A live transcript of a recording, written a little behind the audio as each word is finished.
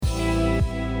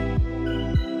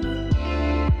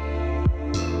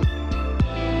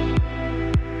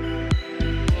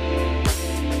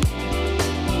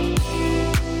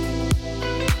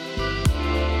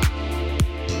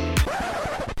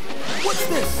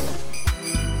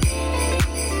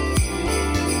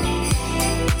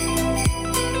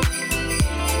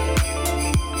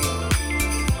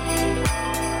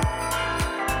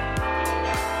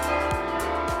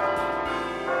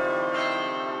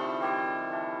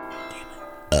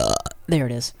There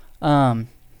it is. I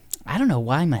don't know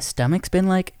why my stomach's been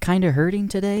like kind of hurting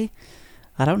today.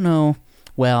 I don't know.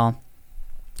 Well,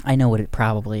 I know what it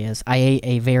probably is. I ate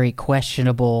a very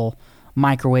questionable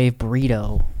microwave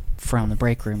burrito from the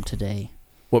break room today.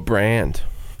 What brand?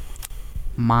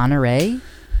 Monterey,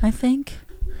 I think.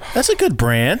 That's a good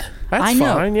brand. That's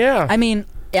fine, yeah. I mean,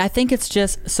 I think it's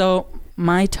just so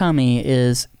my tummy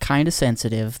is kind of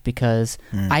sensitive because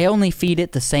I only feed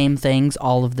it the same things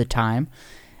all of the time.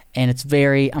 And it's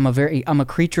I'm a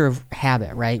creature of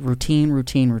habit, right? Routine.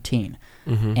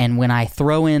 Mm-hmm. And when I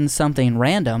throw in something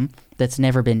random that's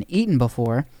never been eaten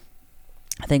before,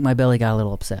 I think my belly got a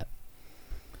little upset.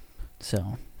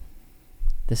 So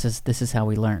this is how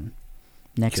we learn.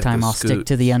 Next time I'll stick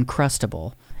to the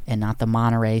Uncrustable and not the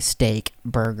Monterey steak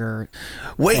burger.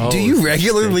 Wait, do you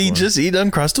regularly just eat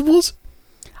Uncrustables?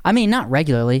 I mean, not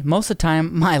regularly. Most of the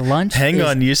time, my lunch Hang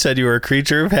on, you said you were a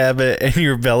creature of habit and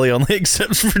your belly only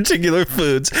accepts particular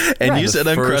foods. And you said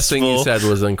Uncrustable. The first thing you said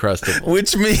was Uncrustable.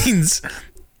 Which means...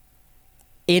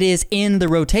 It is in the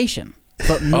rotation.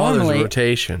 But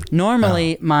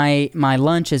normally, my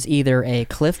lunch is either a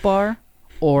Cliff Bar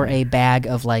or a bag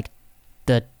of like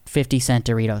the 50-cent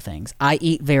Dorito things. I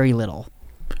eat very little.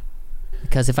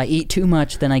 Because if I eat too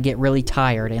much, then I get really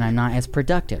tired and I'm not as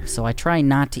productive. So I try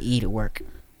not to eat at work.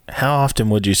 How often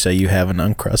would you say you have an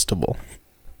Uncrustable?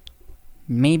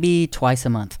 Maybe twice a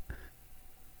month.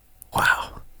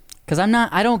 Wow. Because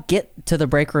I don't get to the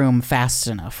break room fast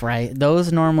enough, right?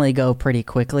 Those normally go pretty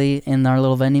quickly in our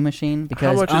little vending machine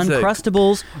because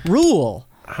Uncrustables rule.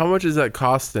 How much is that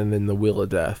costing in the Wheel of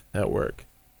Death at work?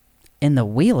 In the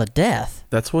Wheel of Death?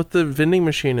 That's what the vending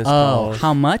machine is called. Oh,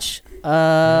 how much?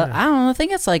 I don't know. I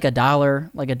think it's like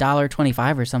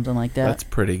 $1.25 or something like that. That's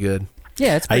pretty good.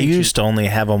 Yeah, it's pretty cheap. I used to only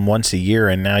have them once a year,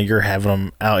 and now you're having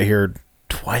them out here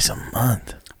twice a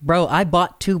month. Bro, I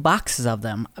bought 2 boxes of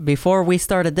them. Before we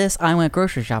started this, I went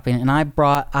grocery shopping, and I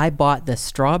bought the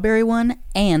strawberry one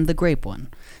and the grape one.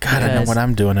 God, I know what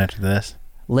I'm doing after this.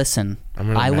 Listen,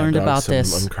 I learned about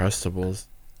this. Uncrustables.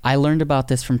 I learned about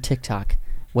this from TikTok.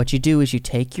 What you do is you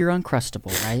take your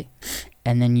Uncrustable, right?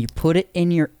 And then you put it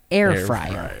in your air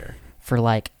fryer for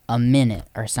like a minute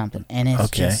or something. And it's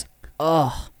just,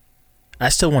 I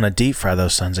still want to deep fry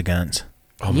those sons of guns.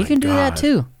 Oh you can do that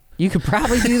too. You could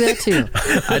probably do that too.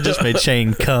 I just made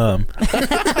Shane come.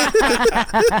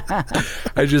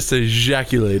 I just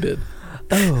ejaculated.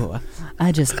 Oh,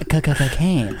 I just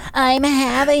came. I'm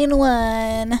having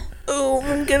one. Oh,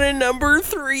 I'm gonna number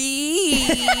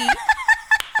 3.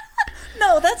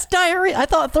 No, that's diarrhea. I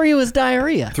thought 3 was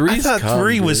diarrhea. I thought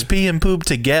 3 was pee and poop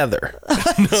together.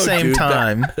 Same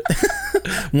time.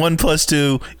 1 +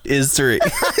 2 is 3.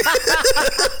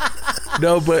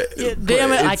 No, but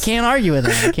damn it! I can't argue with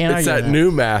that. It's that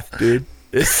new math, dude.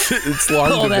 It's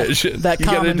long division. That you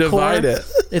common gotta divide core. it.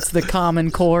 It's the common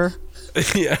core.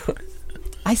 Yeah.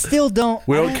 I still don't.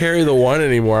 We don't carry the 1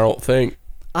 anymore. I don't think.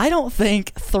 I don't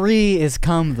think 3 is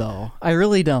cum though. I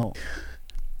really don't.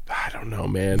 I don't know,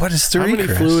 man. What is 3? How many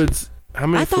Chris? fluids?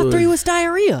 I thought 3 was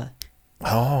diarrhea.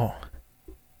 Oh,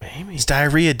 maybe. Is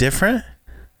diarrhea different?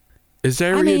 Is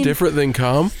diarrhea different than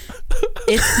cum?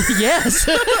 It's yes.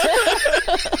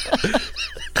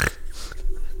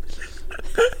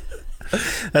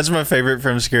 That's my favorite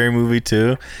from Scary Movie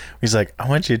 2. He's like, I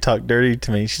want you to talk dirty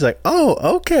to me. She's like,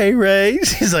 oh, okay, Ray.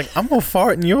 He's like, I'm going to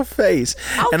fart in your face.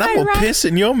 And I'm going to piss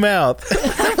in your mouth.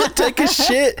 I'm going to take a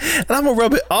shit. And I'm going to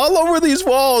rub it all over these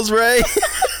walls, Ray.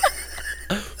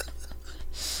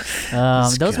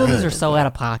 Those movies are so out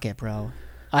of pocket, bro.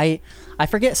 I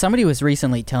forget. Somebody was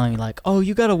recently telling me, like, oh,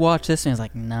 you got to watch this. And I was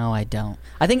like, no, I don't.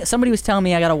 I think somebody was telling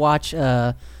me I got to watch,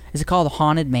 is it called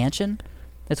Haunted Mansion?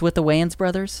 It's with the Wayans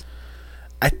brothers.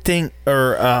 I think,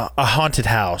 or a haunted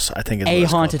house. I think it's a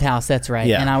haunted house. That's right.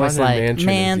 Yeah. And I was Haunted like, Mansion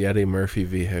man, is the Eddie Murphy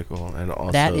vehicle, and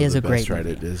also that is a great ride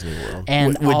movie. at Disney World.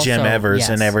 And with also, Jim Evers yes.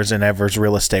 and Evers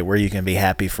Real Estate, where you can be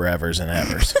happy for Evers and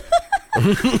Evers.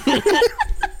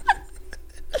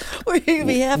 Where you can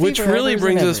be happy Which for really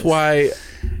Evers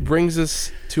brings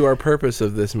us to our purpose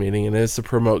of this meeting, and is to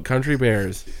promote Country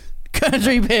Bears.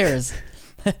 Country Bears.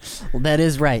 Well, that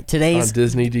is right. Today's on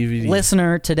Disney DVD.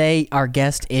 Listener, today our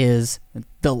guest is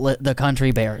the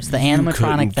Country Bears, the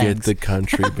animatronic things. Get the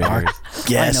Country Bears.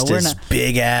 Guest is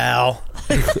Big Al.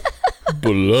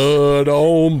 Blood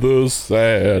on the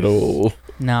saddle.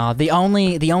 No, the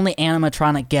only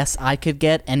animatronic guess I could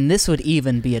get, and this would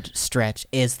even be a stretch,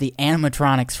 is the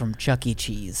animatronics from Chuck E.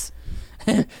 Cheese.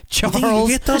 Charles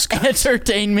get those guys?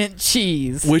 Entertainment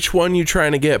Cheese. Which one you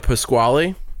trying to get?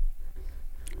 Pasquale?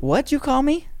 What'd you call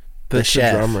me? That's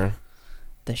chef. the drummer.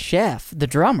 The chef, the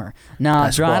drummer. No,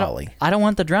 Pasquale. I don't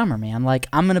want the drummer, man. Like,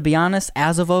 I'm gonna be honest.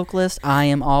 As a vocalist, I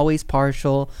am always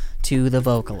partial to the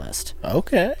vocalist.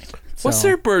 Okay. What's So-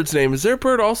 their bird's name? Is their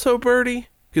bird also Birdie?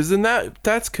 Because then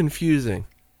that's confusing.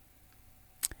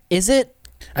 Is it?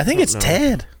 I think it's know.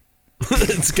 Ted.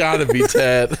 It's got to be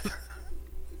Ted.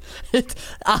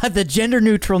 The gender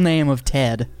neutral name of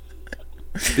Ted.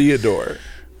 Theodore.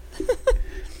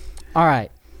 All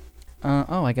right.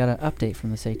 I got an update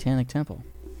from the Satanic Temple.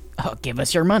 Oh, give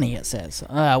us your money, it says.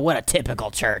 What a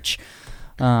typical church.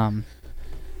 But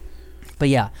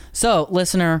yeah. So,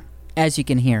 listener, as you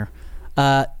can hear,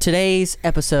 today's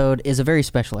episode is a very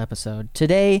special episode.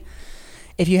 Today,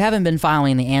 if you haven't been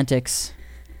following the antics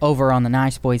over on the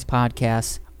Nice Boys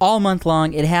podcast, all month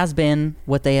long, it has been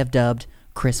what they have dubbed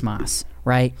Christmas,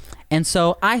 right? And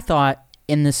so I thought,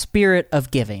 in the spirit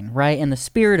of giving, right? In the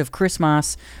spirit of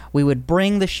Christmas, we would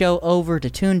bring the show over to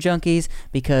Tune Junkies,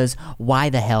 because why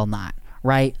the hell not,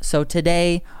 right? So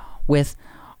today, with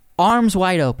arms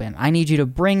wide open, I need you to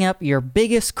bring up your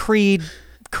biggest Creed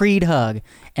hug,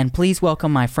 and please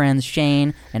welcome my friends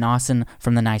Shane and Austin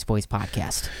from the Nice Boys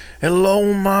podcast.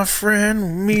 Hello, my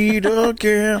friend. Meet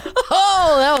again.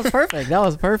 Oh, that was perfect. That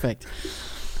was perfect.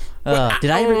 Did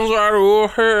I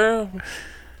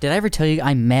ever tell you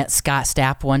I met Scott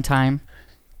Stapp one time?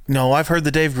 No, I've heard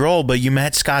the Dave Grohl, but you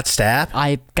met Scott Stapp?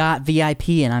 I got VIP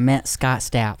and I met Scott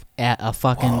Stapp at a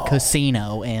fucking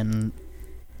casino in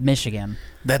Michigan.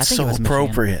 That's I think so it was Michigan.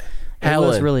 appropriate.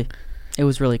 It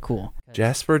was really cool.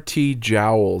 Jasper T.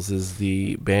 Jowls is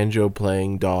the banjo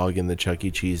playing dog in the Chuck E.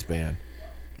 Cheese band.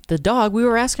 The dog, we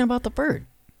were asking about the bird.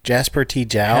 Jasper T.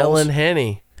 Jowls? Helen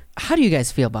Henny. How do you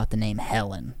guys feel about the name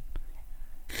Helen?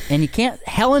 And you can't.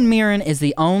 Helen Mirren is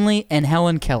the only, and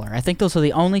Helen Keller. I think those are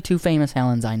the only two famous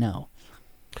Helens I know.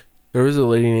 There was a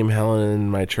lady named Helen in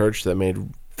my church that made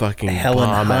fucking Helen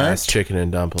bomb-ass Hunt? chicken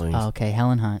and dumplings. Oh, okay,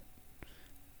 Helen Hunt.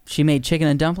 She made chicken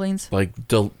and dumplings? Like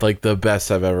the best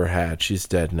I've ever had. She's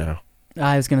dead now.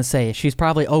 I was gonna say she's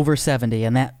probably over 70,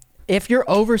 and that if you're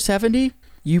over 70,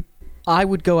 I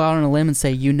would go out on a limb and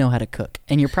say you know how to cook,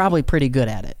 and you're probably pretty good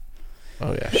at it.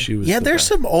 Oh yeah, she was. Yeah, the there's best.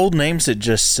 some old names that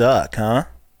just suck, huh?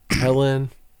 Helen,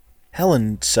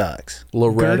 Helen sucks.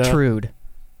 Loretta.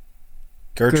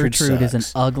 Gertrude sucks. is an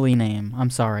ugly name. I'm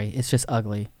sorry, it's just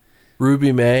ugly.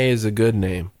 Ruby May is a good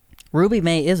name. Ruby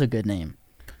May is a good name.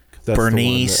 'Cause that's the one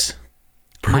Bernice.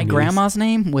 that- My Bernice. grandma's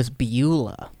name was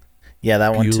Beulah. Yeah,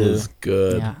 that one too. Beulah's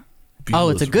good. Yeah. Oh,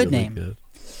 it's a Beulah's good really name. good.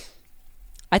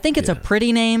 I think it's a Yeah.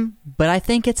 pretty name, but I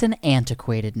think it's an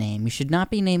antiquated name. You should not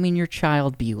be naming your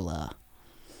child Beulah.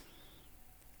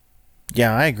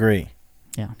 Yeah, I agree.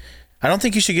 Yeah. I don't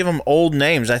think you should give them old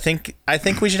names. I think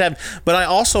we should have, but I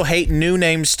also hate new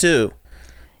names too.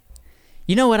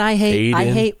 You know what I hate? I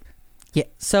Aiden? hate. Yeah.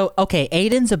 So okay,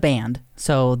 Aiden's a band.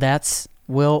 So that's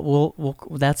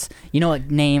that's you know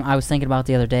what name I was thinking about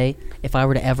the other day. If I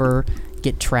were to ever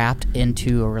get trapped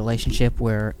into a relationship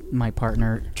where my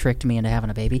partner tricked me into having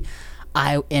a baby,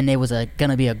 and it was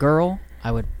gonna be a girl,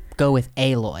 I would go with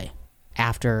Aloy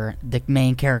after the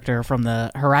main character from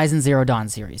the Horizon Zero Dawn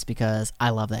series, because I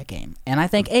love that game, and I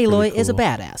think Aloy is a cool.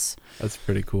 badass. That's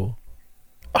pretty cool.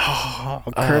 Oh,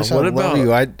 Chris, what I about- love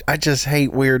you. I just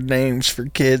hate weird names for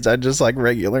kids. I just like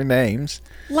regular names.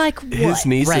 Like what? His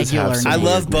nieces Regular have some I names.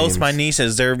 love weird both names. my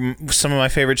nieces. They're some of my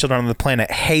favorite children on the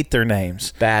planet. Hate their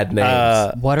names. Bad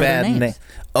names. What are their bad names?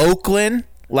 Oakland,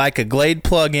 like a Glade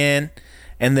plug-in,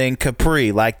 and then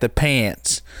Capri, like the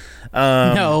pants.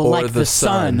 No, or like the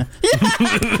sun.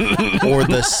 Or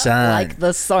the sun. Like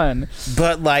the sun.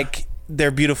 But like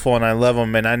they're beautiful and I love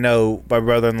them, and I know my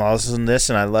brother-in-law listens to this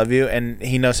and I love you and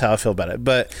he knows how I feel about it.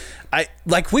 But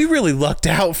we really lucked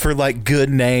out for like good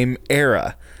name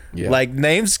era. Yeah. Like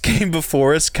names came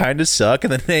before us kind of suck,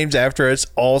 and the names after us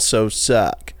also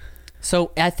suck.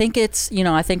 So I think it's,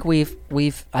 I think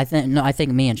I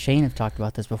think me and Shane have talked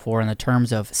about this before in the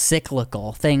terms of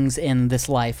cyclical. Things in this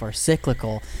life are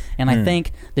cyclical. And I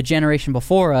think the generation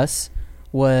before us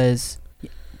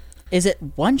is it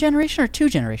one generation or two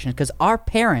generations? Because our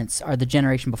parents are the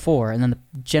generation before, and then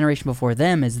the generation before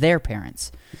them is their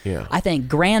parents. Yeah. I think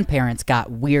grandparents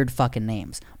got weird fucking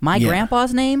names. My Yeah.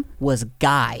 grandpa's name was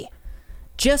Guy.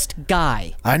 Just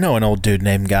Guy. I know an old dude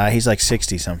named Guy. He's like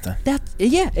 60 something.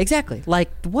 Yeah, exactly. Like,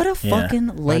 what a Yeah. fucking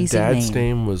My lazy dad's name.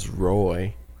 name was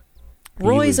Roy.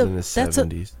 Roy's he was in his that's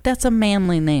 70s. that's a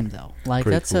manly name though. Like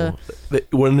Pretty that's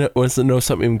cool. Wants to know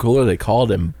something even cooler? They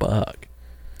called him Buck.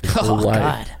 oh life.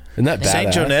 god. Isn't that Saint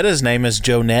badass? Jonetta's name is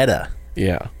Jonetta.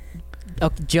 Yeah. Oh,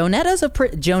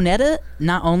 Jonetta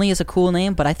not only is a cool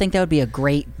name, but I think that would be a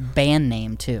great band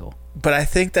name too. But I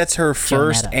think that's her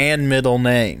first Jonetta. and middle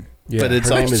name. Yeah. But it's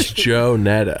her name also- is Joe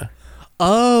Netta.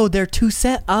 Oh, they're two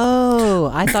set. Oh,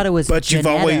 I thought it was. But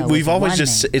Jonetta we've was always one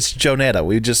just name. it's Jonetta.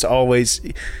 We just always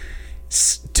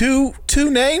two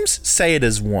names. Say it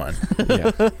as one.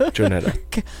 Yeah. Joe Netta.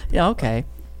 Yeah, okay.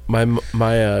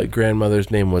 My grandmother's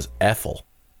name was Ethel.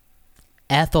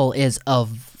 Ethel is a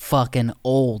fucking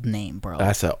old name, bro.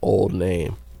 That's an old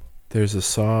name. There's a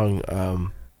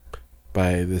song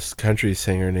by this country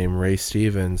singer named Ray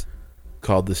Stevens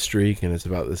called The Streak, and it's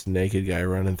about this naked guy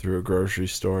running through a grocery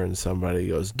store, and somebody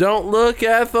goes, "Don't look,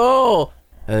 Ethel!"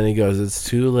 And then he goes, "It's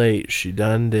too late, she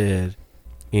done did."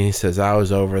 And he says, "I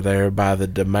was over there by the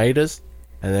tomatoes,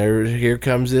 and here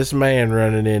comes this man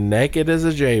running in naked as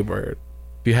a jaybird."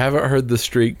 If you haven't heard The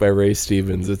Streak by Ray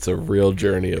Stevens, it's a real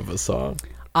journey of a song.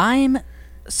 I'm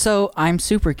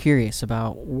super curious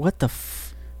about what the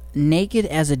naked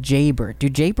as a jaybird. Do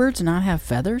jaybirds not have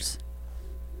feathers?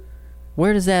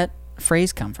 Where does that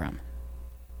phrase come from?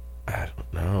 I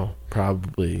don't know.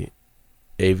 Probably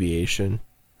aviation.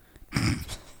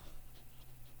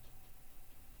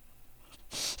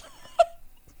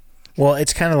 Well,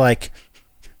 it's kind of like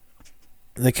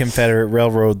the Confederate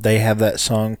Railroad. They have that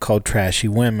song called "Trashy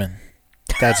Women."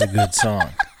 That's a good song.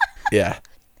 Yeah.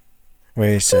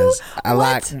 Where he says, "I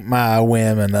like my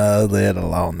women a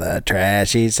little on the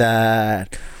trashy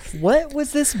side." What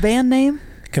was this band name?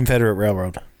 Confederate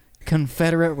Railroad.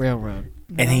 Confederate Railroad.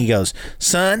 And he goes,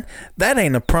 "Son, that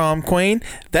ain't a prom queen.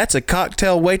 That's a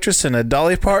cocktail waitress in a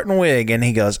Dolly Parton wig." And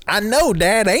he goes, "I know,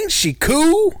 Dad. Ain't she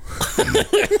cool?"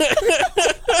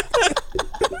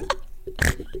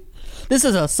 This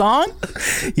is a song?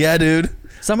 Yeah, dude.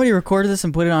 Somebody recorded this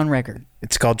and put it on record.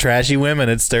 It's called "Trashy Women."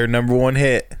 It's their #1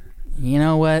 hit. You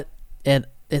know what? It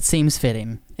seems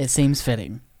fitting. It seems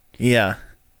fitting. Yeah.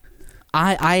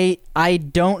 I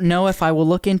don't know if I will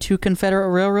look into Confederate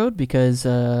Railroad because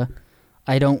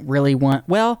I don't really want.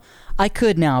 Well, I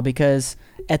could now because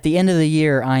at the end of the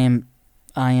year I'm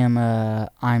going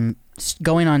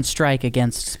on strike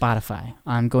against Spotify.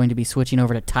 I'm going to be switching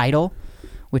over to Tidal,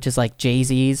 which is like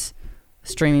Jay-Z's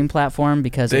streaming platform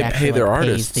because They it actually, pay their like, pays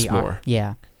artists the more.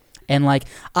 Yeah, and like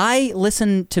I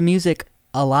listen to music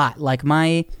a lot. Like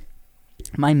my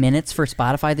minutes for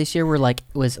Spotify this year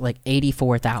was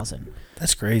 84,000.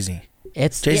 That's crazy.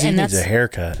 It's Jay-Z and needs that's a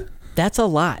haircut. that's a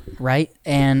lot, right?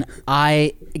 And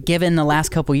given the last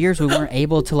couple years, we weren't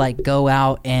able to like go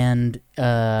out and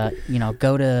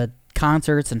go to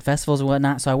concerts and festivals and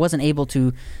whatnot. So I wasn't able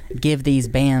to give these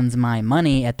bands my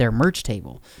money at their merch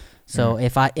table. So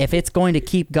if it's going to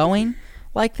keep going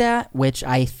like that, which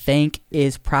I think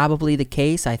is probably the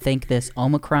case, I think this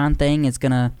Omicron thing is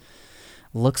gonna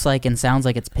looks like and sounds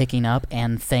like it's picking up.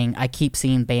 And I keep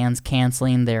seeing bands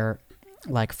canceling their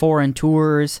like foreign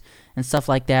tours and stuff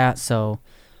like that. So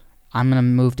I'm gonna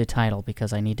move to Tidal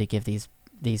because I need to give these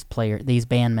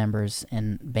band members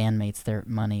and bandmates their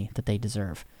money that they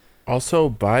deserve. Also,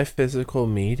 buy physical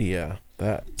media.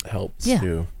 That helps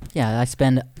too. Yeah, I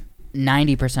spend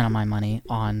 90% of my money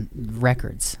on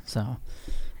records, so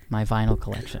my vinyl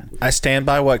collection. I stand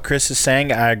by what Chris is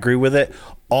saying. I agree with it.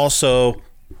 Also,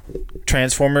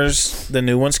 Transformers, the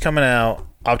new one's coming out.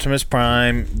 Optimus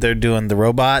Prime, they're doing the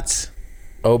robots.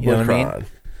 Omicron. You know what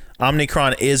I mean?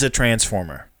 Omnicron is a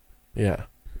Transformer. Yeah.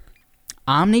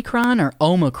 Omnicron or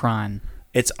Omicron?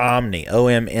 It's Omni,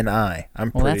 Omni.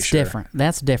 I'm Well, pretty that's sure. different.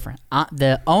 That's different.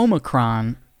 The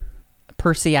Omicron,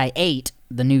 Persei 8,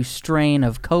 the new strain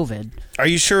of COVID. Are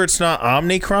you sure it's not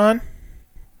Omnicron?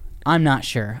 I'm not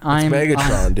sure. It's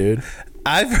Megatron, dude.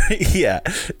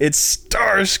 It's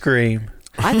Starscream.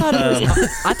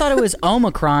 I thought it was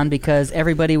Omicron because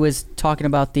everybody was talking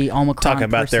about the Omicron. Talking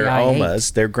about their Persei 8.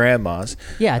 Omas, their grandmas.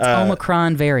 Yeah, it's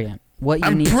Omicron variant. What you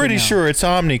I'm need pretty to know. sure it's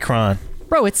Omnicron.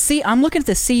 Bro, I'm looking at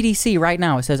the CDC right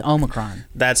now. It says Omicron.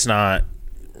 That's not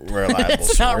reliable.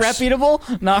 It's not source. reputable.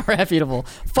 Not reputable.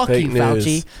 Fuck Fake you, news.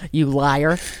 Fauci. You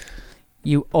liar.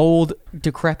 You old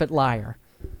decrepit liar.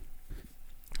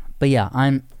 But yeah,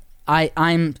 I'm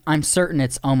certain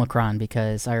it's Omicron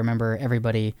because I remember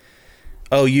everybody.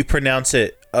 Oh, you pronounce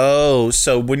it. Oh,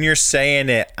 so when you're saying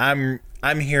it, I'm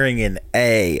hearing an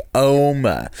A,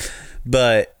 Oma,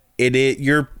 but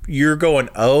you're going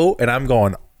O and I'm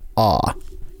going Ah.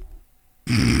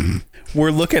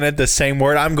 We're looking at the same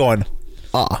word. I'm going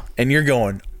Ah, and you're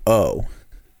going O.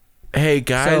 Hey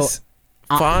guys,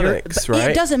 phonics, right?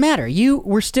 It doesn't matter.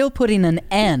 We're still putting an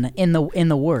N in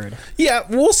the word. Yeah,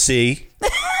 we'll see.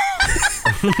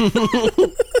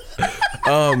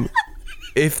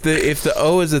 If the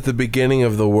O is at the beginning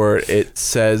of the word, it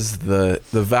says the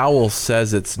vowel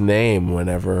says its name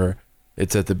whenever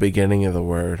it's at the beginning of the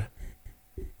word.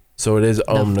 So it is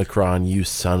Omicron, you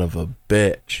son of a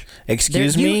bitch.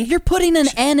 Excuse me? You're putting an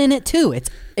N in it too.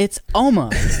 It's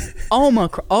Omicron.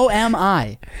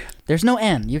 O-M-I. There's no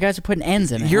N. You guys are putting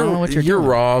N's in it. I don't know what you're doing.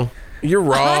 Wrong. You're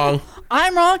wrong.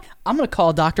 I'm wrong. I'm going to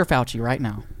call Dr. Fauci right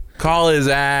now. Call his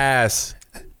ass.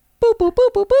 Boop, boop,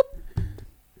 boop, boop, boop.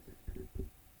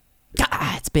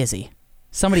 It's busy.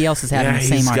 Somebody else is having the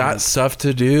same argument. He's got stuff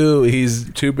to do. He's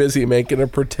too busy making a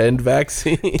pretend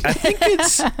vaccine.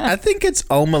 I think it's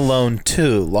Home Alone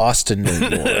 2, Lost in New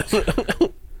York.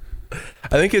 I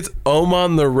think it's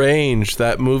on the Range,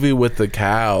 that movie with the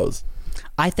cows.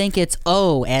 I think it's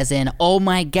O as in, oh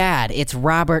my God, it's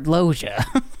Robert Loggia.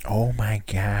 Oh my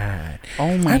God.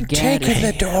 Oh my I'm God. taking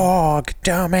the dog,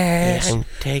 dumbass. I'm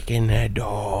taking the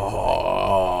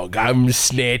dog. I'm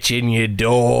snatching your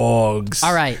dogs.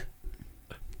 All right.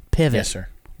 Pivot. Yes, sir.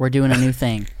 We're doing a new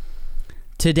thing.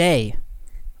 Today,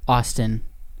 Austin,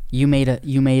 you made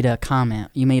a comment.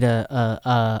 You made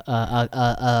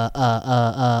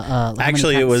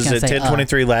Actually, it was at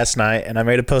 10:23 last night, and I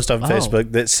made a post on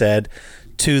Facebook that said,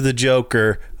 "To the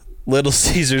Joker, Little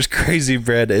Caesar's crazy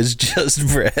bread is just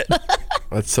bread."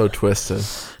 That's so twisted.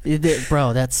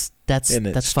 Bro, that's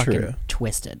fucking true.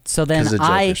 twisted. So then The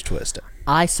Joker's twisted.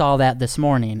 I saw that this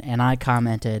morning, and I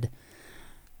commented,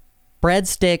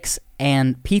 breadsticks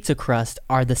and pizza crust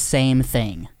are the same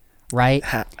thing, right?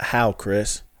 How,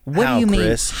 Chris? What do you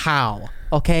mean, how?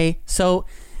 Okay, so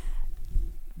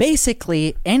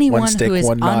basically, anyone who is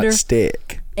under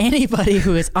anybody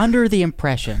who is under the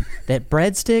impression that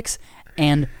breadsticks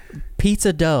and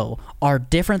pizza dough are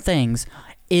different things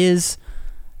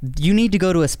you need to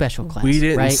go to a special class. We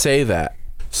didn't right? say that.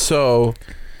 So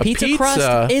pizza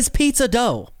crust is pizza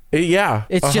dough. Yeah,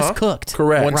 it's just cooked.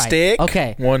 Correct. One stick.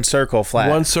 Okay. One circle flat.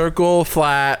 One circle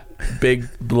flat, big,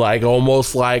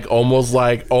 almost like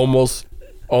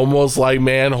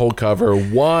manhole cover.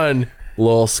 One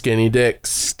little skinny dick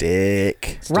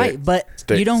stick. Right, but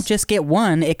Sticks. You don't just get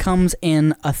one. It comes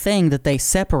in a thing that they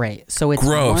separate. So it's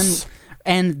gross. One,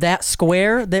 and that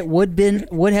square that would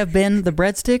have been the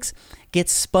breadsticks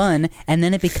gets spun, and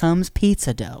then it becomes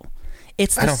pizza dough.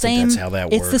 It's the same. Think that's how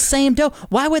that it's works. the same dough.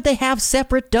 Why would they have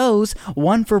separate doughs,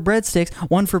 one for breadsticks,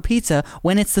 one for pizza,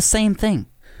 when it's the same thing?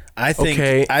 I think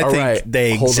right.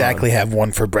 they Hold exactly on. have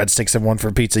one for breadsticks and one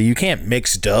for pizza. You can't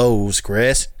mix doughs,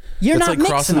 Chris. You're It's not like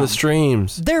mixing crossing them. the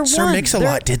streams. They're Sir one.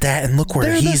 Mix-a-Lot did that, and look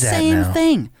where he's at now. They're the same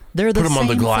thing. They're the Put them same on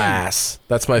the thing. glass.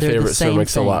 That's my They're the favorite Sir same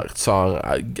Mix-a-Lot song.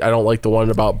 I don't like the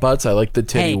one about butts. I like the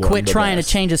titty Hey, one. quit the trying best.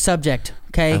 to change the subject,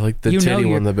 okay? I like the titty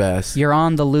one the best. You're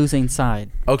on the losing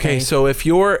side. Okay, so if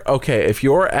you're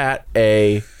at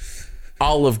a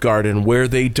Olive Garden where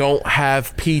they don't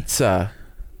have pizza,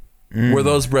 where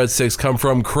those breadsticks come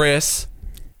from, Chris?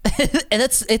 And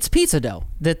it's pizza dough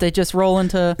that they just roll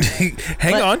into.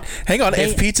 Hang on.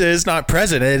 If pizza is not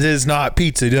present, it is not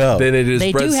pizza dough. Then it is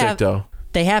They do breadstick have. dough.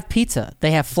 They have pizza.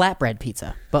 They have flatbread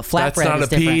pizza, but flatbread That's not is a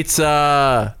different.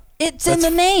 pizza. It's in the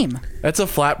name, That's a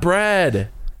flatbread.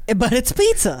 but it's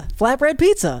pizza. Flatbread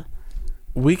pizza.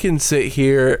 We can sit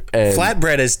here and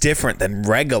Flatbread is different than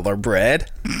regular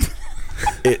bread.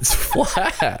 it's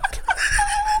flat.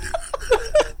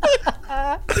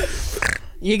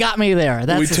 You got me there.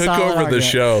 That's We a took solid over the argument.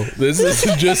 show. This is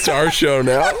just our show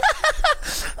now.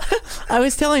 I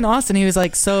was telling Austin, he was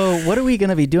like, "So what are we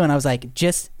gonna be doing?" I was like,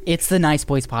 it's the Nice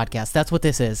Boys podcast. That's what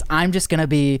this is. I'm just gonna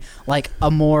be like a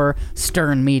more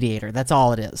stern mediator. That's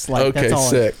all it is. Like, Okay, that's all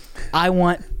sick. I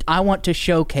want to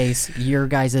showcase your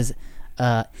guys's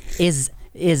is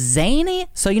zany.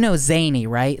 So you know zany,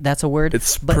 right? That's a word.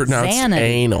 It's pronounced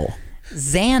anal.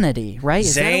 Zanity, right?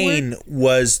 Is that a word? Zane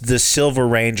was the Silver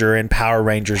Ranger in Power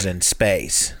Rangers in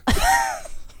Space.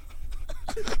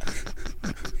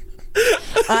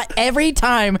 Every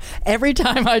time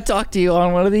I talk to you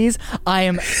on one of these, I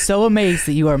am so amazed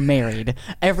that you are married.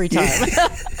 Every time.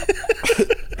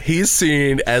 He's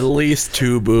seen at least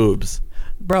 2 boobs.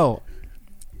 Bro,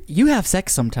 you have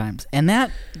sex sometimes. And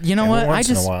that, you know what? Once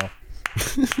in a while.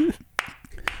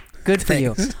 Good for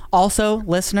you. Also,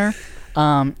 listener,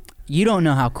 you don't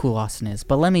know how cool Austin is,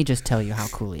 but let me just tell you how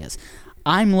cool he is.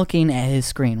 I'm looking at his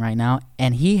screen right now,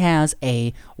 and he has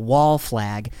a wall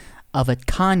flag of a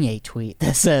Kanye tweet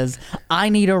that says, "I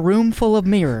need a room full of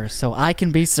mirrors so I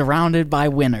can be surrounded by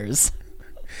winners."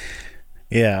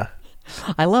 Yeah.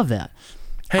 I love that.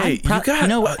 Hey,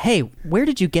 Hey, where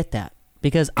did you get that?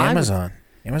 Because Amazon.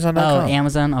 Amazon.com. Oh,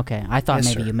 Amazon? Okay. I thought Yes,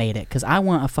 maybe sir. you made it because I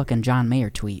want a fucking John Mayer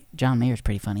tweet. John Mayer's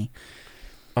pretty funny.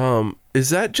 Is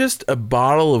that just a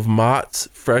bottle of Mott's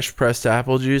fresh pressed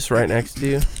apple juice right next to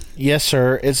you? Yes,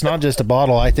 sir. It's not just a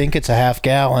bottle. I think it's a half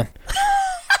gallon.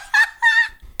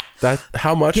 That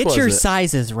how much Get was your it?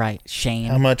 sizes right, Shane.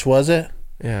 How much was it?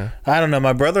 Yeah, I don't know.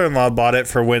 My brother-in-law bought it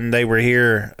for when they were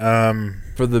here.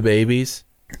 for the babies.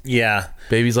 Yeah.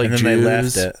 Babies like And then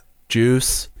Jews. they left it.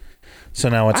 Juice. So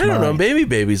now it's I don't know. mine.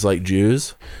 Babies like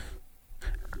Jews.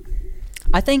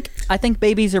 I think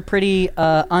babies are pretty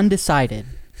undecided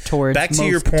towards Back to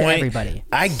your most- to point, everybody.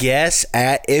 I guess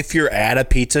if you're at a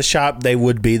pizza shop, they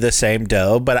would be the same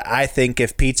dough. But I think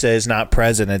if pizza is not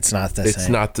present, it's not the same. It's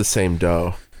not the same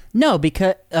dough. No,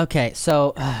 because okay,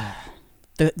 so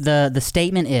the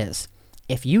statement is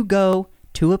if you go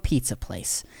to a pizza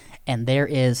place and there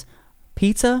is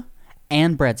pizza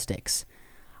and breadsticks,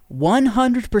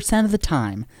 100% of the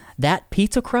time that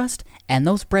pizza crust and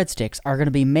those breadsticks are going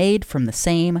to be made from the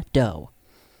same dough.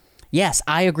 Yes,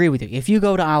 I agree with you. If you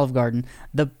go to Olive Garden,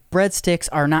 the breadsticks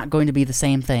are not going to be the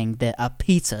same thing that a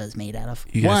pizza is made out of.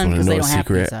 You guys One, wanna because know they a don't have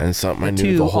secret pizza. and something I But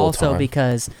knew two, the whole also time?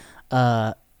 because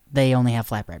they only have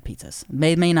flatbread pizzas.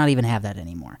 They may not even have that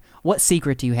anymore. What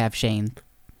secret do you have, Shane?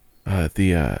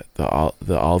 The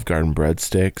Olive Garden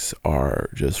breadsticks are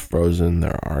just frozen.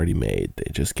 They're already made. They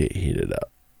just get heated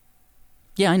up.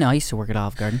 Yeah, I know. I used to work at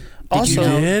Olive Garden. Also- you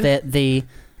know Did? that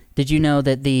Did you know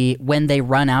that when they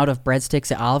run out of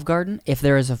breadsticks at Olive Garden, if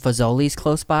there is a Fazoli's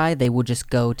close by, they will just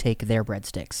go take their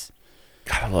breadsticks.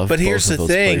 God, I love But both here's of the those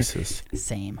thing. places.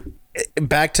 Same.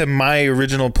 Back to my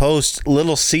original post,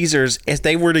 Little Caesars, if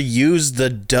they were to use the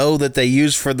dough that they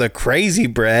use for the crazy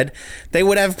bread, they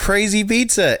would have crazy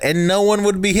pizza and no one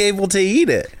would be able to eat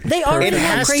it. They already It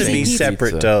have has to crazy be pizza.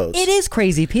 separate doughs. It is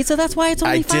crazy pizza. That's why it's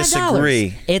only I $5.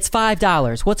 disagree. It's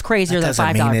 $5. What's crazier That than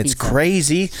doesn't $5 mean it's pizza?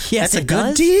 crazy. Yes, That's a it good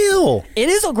does. deal. It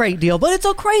is a great deal, but it's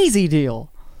a crazy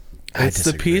deal. I It's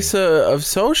the disagree. pizza of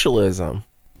socialism.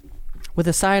 With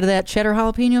a side of that cheddar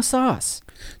jalapeno sauce.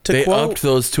 To They quote, upped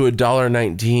those to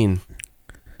 $1.19.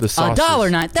 The sauces.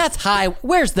 $1.09. That's high.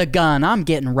 Where's the gun? I'm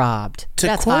getting robbed. To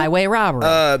That's quote, highway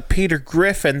robbery. Peter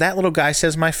Griffin, that little guy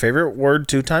says my favorite word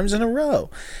 2 times in a row.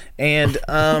 And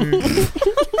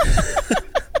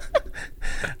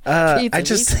I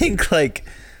just think, like,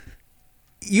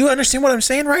 you understand what I'm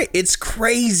saying, right? It's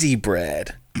crazy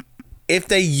bread. If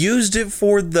they used it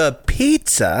for the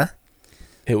pizza,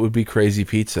 It would be crazy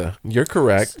pizza. You're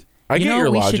correct. I you get know your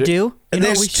what we logic. should do? You know what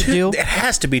there's we should do? It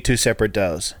has to be 2 separate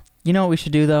doughs. You know what we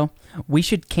should do, though? We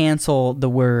should cancel the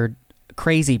word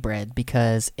crazy bread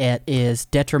because it is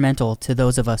detrimental to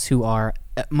those of us who are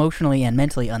emotionally and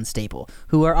mentally unstable,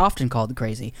 who are often called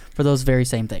crazy for those very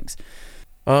same things.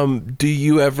 Do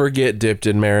you ever get dipped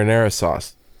in marinara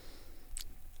sauce?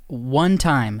 One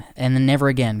time, and then never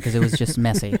again because it was just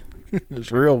messy.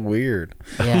 It's real weird.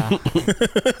 Yeah.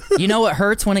 You know what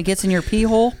hurts when it gets in your pee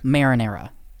hole?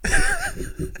 Marinara.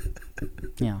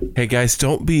 Yeah. Hey guys,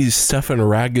 don't be stuffing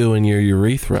ragu in your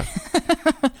urethra.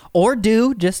 Or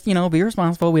just, be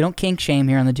responsible. We don't kink shame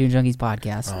here on the Dune Junkies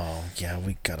podcast. Oh, yeah,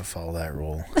 we got to follow that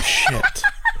rule. Shit.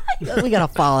 We gotta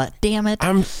follow it. Damn it.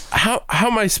 How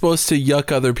am I supposed to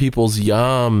yuck other people's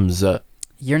yums?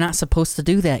 You're not supposed to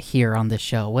do that here on this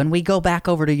show. When we go back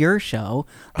over to your show,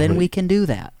 then we can do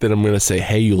that. Then I'm gonna say,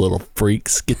 hey, you little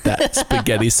freaks, get that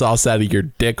spaghetti sauce out of your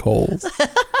dick holes.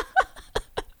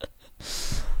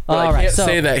 All right, Can't so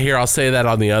say that here. I'll say that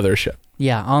on the other show.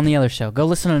 yeah, on the other show, go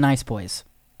listen to Nice Boys.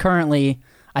 Currently,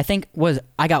 I think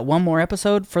I got one more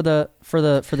episode for the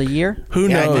year. Who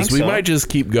Yeah, I knows? think We so. might just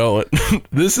keep going.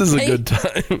 This is a Hey. good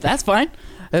time. That's fine.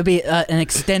 It'll be an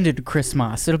extended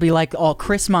Christmas. It'll be like all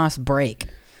Christmas break.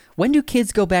 When do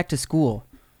kids go back to school?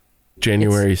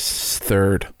 January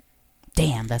 3rd.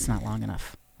 Damn, that's not long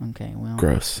enough. Okay, well,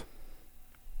 Gross.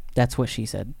 that's what she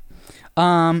said.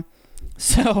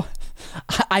 So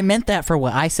I meant that for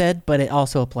what I said, but it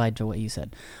also applied to what you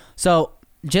said. So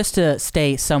just to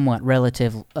stay somewhat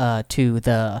relative to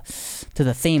the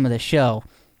theme of the show,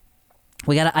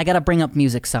 I gotta bring up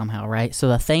music somehow, right? So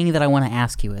the thing that I want to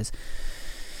ask you is,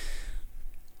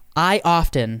 I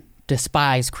often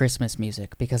despise Christmas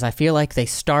music because I feel like they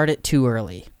start it too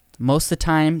early. Most of the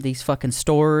time, these fucking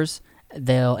stores,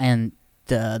 the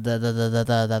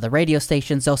radio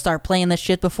stations, they'll start playing this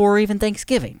shit before even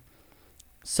Thanksgiving.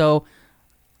 So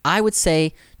I would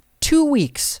say 2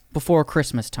 weeks before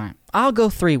Christmas time. I'll go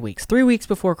 3 weeks. 3 weeks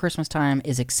before Christmas time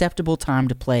is acceptable time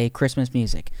to play Christmas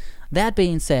music. That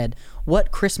being said,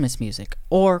 what Christmas music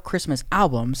or Christmas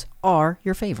albums are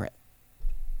your favorite?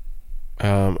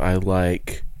 I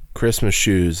like Christmas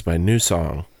Shoes by New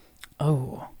Song.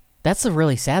 Oh, that's a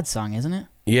really sad song, isn't it?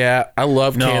 Yeah, I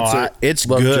love cancer. It's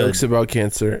love good. jokes about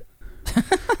cancer.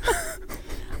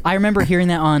 I remember hearing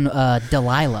that on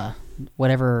Delilah,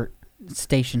 whatever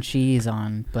station she's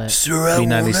on. But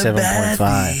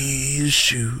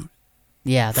B97.5.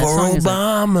 yeah, that song is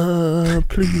Obama,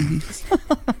 please.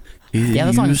 He Yeah,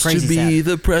 that song is used crazy to be sad.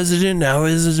 the president. Now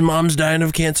his mom's dying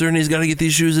of cancer, and he's got to get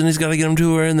these shoes, and he's got to get them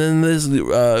to her. And then this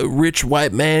rich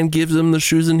white man gives him the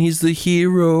shoes, and he's the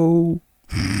hero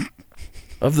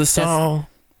of the song.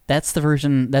 That's the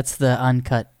version. That's the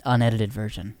uncut, unedited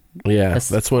version. Yeah, That's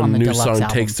that's on when the New deluxe Song album.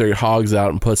 takes their hogs out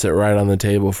and puts it right on the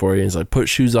table for you. He's like, put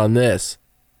shoes on this.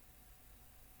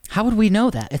 How would we know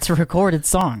that? It's a recorded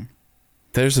song.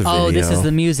 There's a video. Oh, this is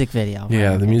the music video. Yeah,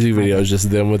 Right. the music video is just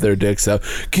them with their dicks out.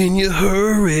 Can you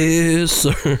hurry,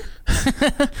 sir?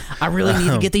 I really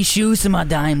need to get these shoes to my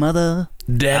dying mother.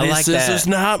 Daddy I like says that. there's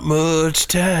not much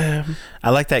time. I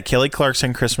like that Kelly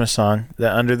Clarkson Christmas song, the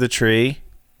Under the Tree.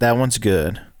 That one's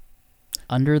good.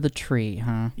 Under the tree,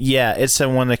 huh? Yeah, it's the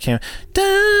one that came.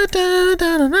 Da, da, da,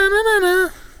 da, da, da, da.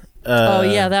 Oh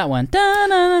yeah, that one.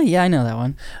 Da-na-na. Yeah, I know that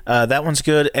one. That one's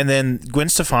good. And then Gwen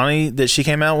Stefani that she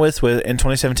came out with in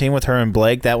 2017 with her and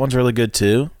Blake. That one's really good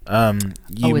too.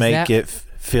 You is make that- it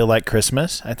feel like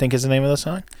Christmas, I think is the name of the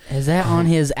song. Is that on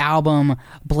his album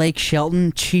Blake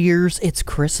Shelton? Cheers, it's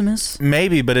Christmas.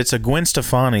 Maybe, but it's a Gwen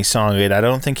Stefani song. And I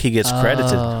don't think he gets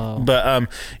credited. Oh. But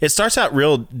it starts out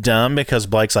real dumb because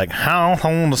Blake's like, "How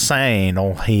on the sane,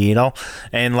 oh hero,"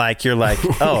 and like you're like,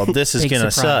 "Oh, this is Big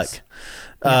gonna surprise. suck."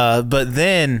 But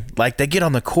then like they get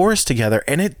on the chorus together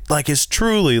and it like is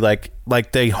truly like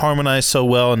they harmonize so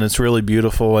well and it's really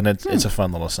beautiful and it's a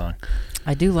fun little song.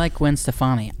 I do like Gwen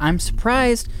Stefani. I'm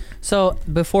surprised. So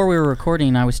before we were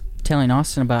recording, I was telling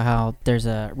Austin about how there's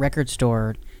a record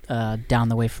store down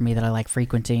the way from me that I like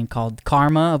frequenting called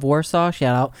Karma of Warsaw.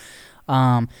 Shout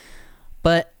out.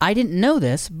 But I didn't know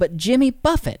this, but Jimmy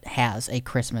Buffett has a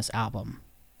Christmas album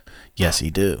Yes,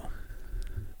 he do.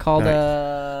 called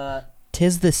Nice.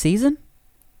 'Tis the Season.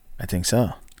 I think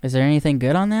so. Is there anything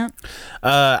good on that?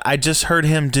 I just heard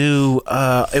him do.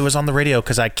 It was on the radio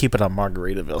because I keep it on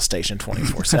Margaritaville Station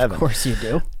 24/7. Of course you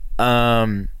do.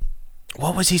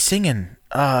 What was he singing?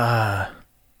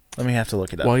 Let me have to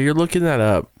look it up. While you're looking that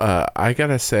up, I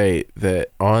gotta say that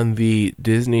on the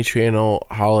Disney Channel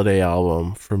holiday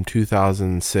album from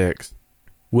 2006,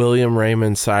 William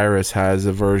Raymond Cyrus has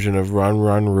a version of Run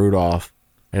Run Rudolph,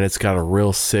 and it's got a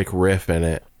real sick riff in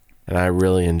it, and I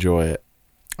really enjoy it.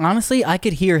 Honestly, I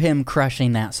could hear him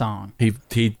crushing that song. He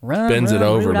Run, bends it run,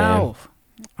 over, Rudolph.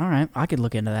 All right, I could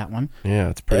look into that one. man. Yeah,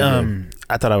 it's pretty good.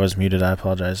 I thought I was muted. I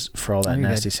apologize for all that You're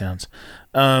nasty sounds.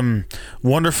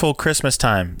 Wonderful Christmas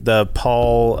Time. The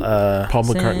Paul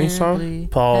McCartney song? Simply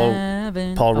Paul-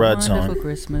 having Paul a Rudd song. wonderful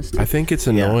Christmas. I think it's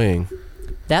annoying.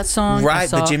 That song, I Right,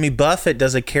 saw, but Jimmy Buffett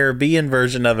does a Caribbean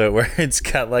version of it where it's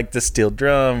got like the steel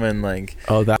drum and like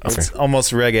Oh, that. it's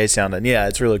almost reggae sounding. Yeah,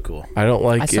 it's really cool. I don't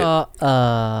like I it. saw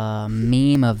a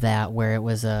meme of that where it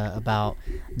was about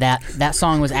that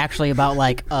song was actually about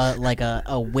like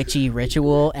a witchy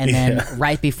ritual, and then Yeah.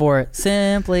 right before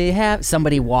simply have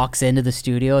somebody walks into the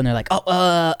studio and they're like,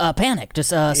 panic, just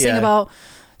sing Yeah. about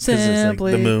 'Cause it's like,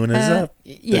 simply the moon is up.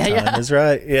 Yeah, the time yeah, is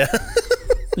right. Yeah.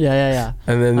 yeah.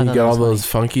 And then I you thought get that all was those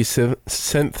funky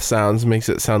synth sounds, makes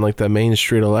it sound like the Main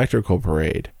Street Electrical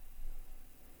Parade.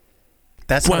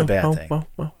 That's not a bad thing.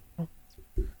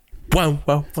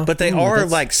 But they are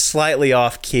that's- like slightly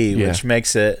off key, Yeah. which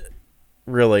makes it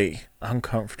really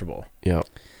uncomfortable. Yep.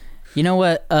 You know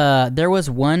what? There was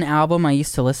one album I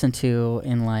used to listen to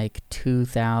in like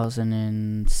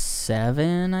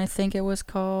 2007, I think it was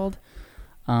called.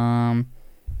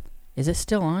 Is it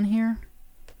still on here?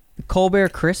 Colbert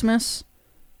Christmas.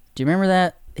 Do you remember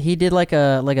that? He did like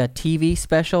a TV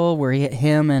special where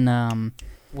him and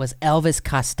was Elvis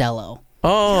Costello.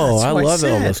 Oh, that's I what I love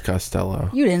said. Elvis Costello.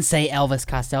 You didn't say Elvis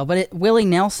Costello, but Willie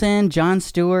Nelson, John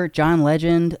Stewart, John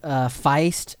Legend,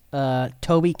 Feist,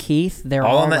 Toby Keith. They're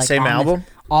All all on that like, same album?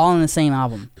 All on the same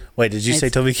album. Wait, did you say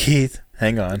It's- Toby Keith?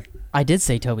 Hang on. I did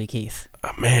say Toby Keith.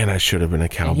 Oh, man, I should have been a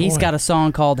cowboy. And he's got a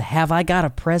song called "Have I Got a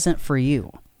Present for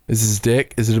You." Is his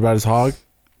dick? Is it about his hog?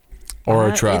 Or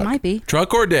a truck? It might be.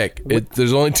 Truck or dick?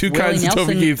 There's only two Willie kinds of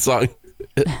Toby Nelson- Keith song.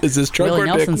 Is this truck Willie or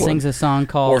Nelson dick? sings a song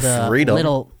called Or Freedom.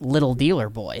 "Little Dealer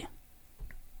Boy."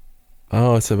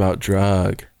 Oh, it's about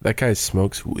drug. That guy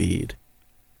smokes weed.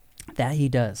 That he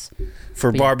does.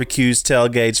 For Yeah. barbecues,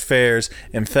 tailgates, fairs,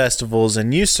 and festivals,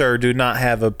 and you, sir, do not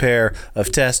have a pair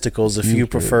of testicles if you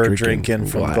prefer drinking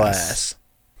from glass.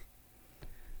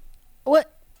 What?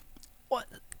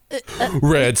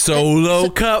 Red Solo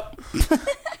Cup.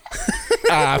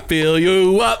 I fill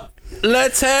you up.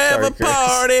 Let's have Sorry, a Chris.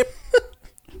 party.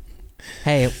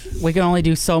 Hey, we can only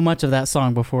do so much of that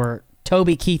song before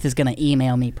Toby Keith is going to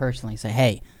email me personally and say,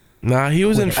 hey. Nah, he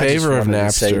was in favor of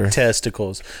Napster.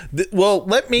 Testicles. Well,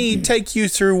 let me take you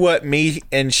through what me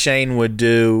and Shane would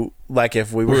do, like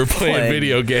if we were playing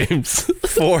video games.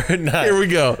 Fortnite. Here we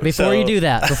go. Before you do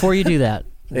that,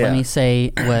 let me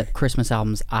say what Christmas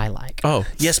albums I like. Oh,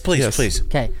 yes, please.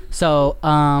 Okay, so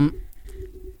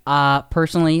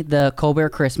personally, the Colbert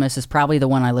Christmas is probably the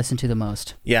one I listen to the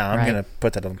most. Yeah, I'm right? gonna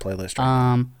put that on the playlist.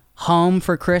 Right Home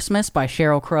for Christmas by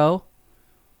Sheryl Crow.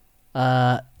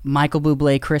 Michael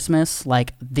Bublé Christmas,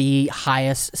 like the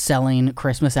highest selling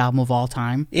Christmas album of all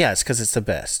time. Yeah, it's because it's the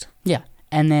best. Yeah,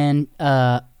 and then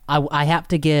I have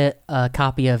to get a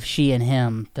copy of She and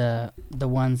Him, the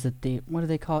ones that what do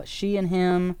they call it? She and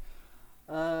Him,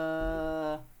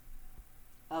 a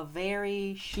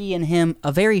very She and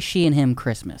Him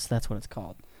Christmas. That's what it's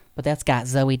called. But that's got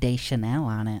Zooey Deschanel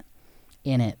on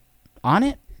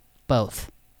it.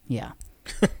 Both. Yeah.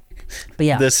 But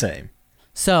yeah. The same.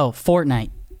 So Fortnite,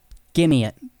 give me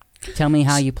it. Tell me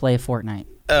how you play Fortnite.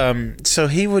 So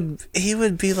he would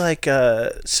be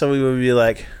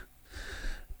like,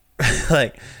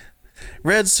 like,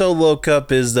 Red Solo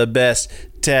Cup is the best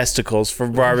testicles for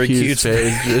barbecue.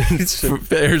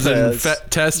 Fairs and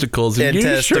testicles. And you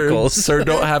testicles. Sir,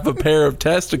 don't have a pair of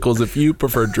testicles if you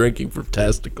prefer drinking from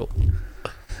testicle.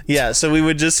 Yeah, so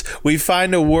we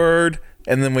find a word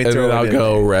and then throw it in. I'll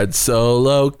go Red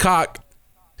Solo cock.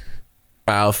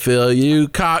 I'll fill you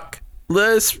cock.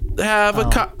 Let's have a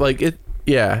cock. Like it,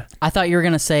 yeah. I thought you were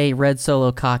going to say Red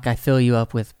Solo cock, I fill you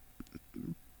up with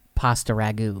pasta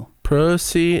ragu.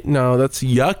 Proceed. No, that's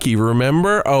yucky,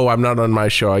 remember? Oh, I'm not on my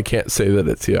show. I can't say that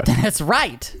it's yucky. That's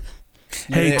right.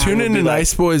 Hey, tune in to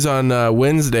Nice Boys on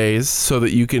Wednesdays so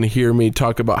that you can hear me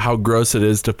talk about how gross it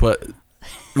is to put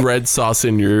red sauce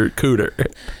in your cooter.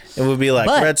 It would be like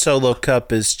Red Solo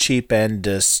Cup is cheap and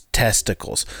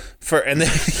testicles. And then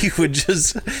you would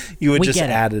just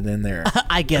add it in there.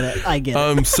 I get it.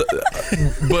 So,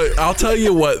 but I'll tell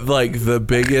you what, like the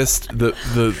biggest,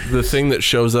 the thing that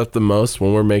shows up the most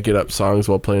when we're making up songs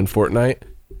while playing Fortnite,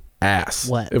 ass.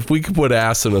 What? If we could put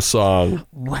ass in a song.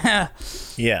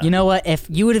 Yeah. You know what? If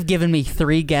you would have given me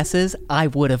 3 guesses, I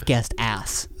would have guessed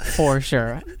ass for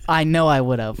sure. I know I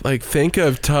would have. Like think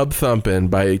of Tub Thumpin'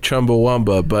 by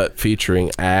Chumbawamba, but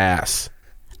featuring ass.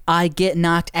 I get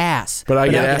knocked ass. But I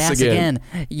get ass again.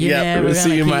 You never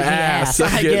see my ass.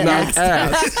 I get knocked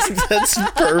ass. That's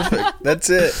perfect. That's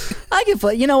it. I can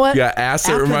put, you know what? You got ass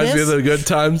that reminds me of the good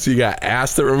times. You got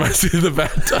ass that reminds me of the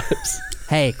bad times.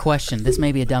 Hey, question. This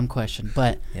may be a dumb question,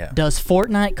 but does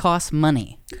Fortnite cost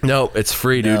money? No, it's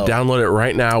free, dude. Download it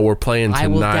right now. We're playing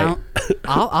tonight.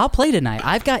 I'll play tonight.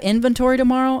 I've got inventory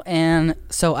tomorrow, and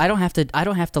so I don't have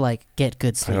to like get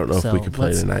good sleep. I don't know if we can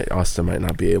play tonight. Austin might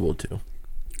not be able to.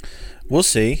 We'll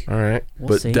see. All right,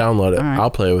 download it. Right.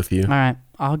 I'll play with you. All right,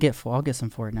 I'll get some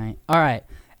Fortnite. All right,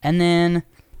 and then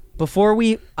before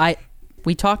we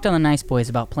talked on the Nice Boys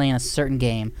about playing a certain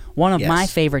game. One of my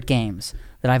favorite games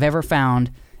that I've ever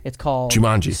found. It's called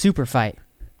Jumanji. Super Fight.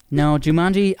 No,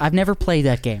 Jumanji. I've never played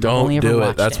that game. Don't I've only ever do it.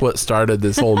 watched That's what started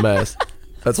this whole mess.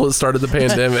 That's what started the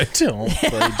pandemic. Don't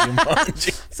play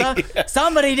Jumanji.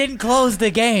 Somebody didn't close the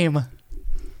game.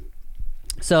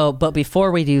 So, but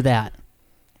before we do that,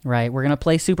 right, we're gonna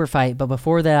play Super Fight. But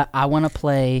before that, I want to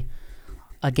play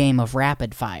a game of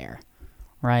rapid fire.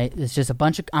 Right, it's just a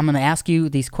bunch of. I'm gonna ask you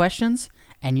these questions,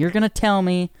 and you're gonna tell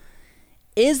me,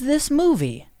 is this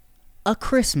movie a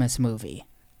Christmas movie?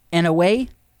 And away,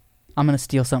 I'm gonna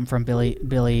steal something from Billy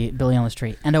on the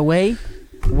Street. And away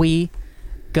we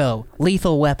go.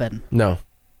 Lethal Weapon. No.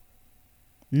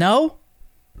 No?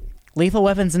 Lethal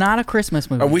Weapon's not a Christmas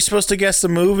movie. Are we supposed to guess the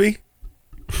movie?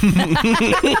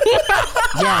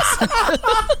 Yes.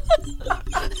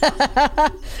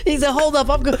 He said, hold up,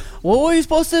 I'm good. What were you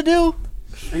supposed to do?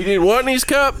 He did what in his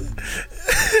cup?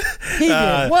 He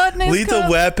did what in his Lethal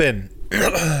cup? Weapon.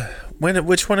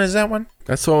 Which one is that one?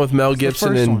 That's the one with Mel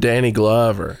Gibson and Danny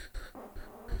Glover.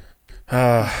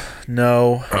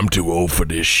 No. I'm too old for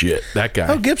this shit. That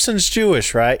guy. Oh, Gibson's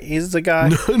Jewish, right? He's the guy.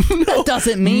 That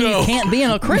doesn't mean he can't be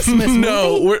in a Christmas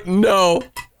movie.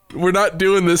 We're not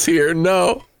doing this here.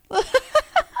 No.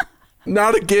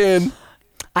 Not again.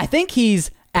 I think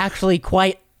he's actually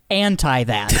quite anti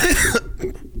that.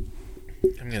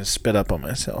 I'm going to spit up on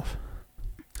myself.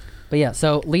 But yeah,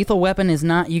 so Lethal Weapon is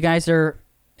not,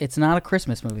 it's not a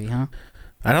Christmas movie, huh?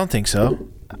 I don't think so.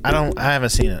 I haven't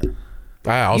seen it.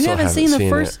 I also you haven't seen the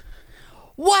first. It.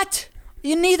 What?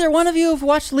 Neither one of you have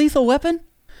watched Lethal Weapon?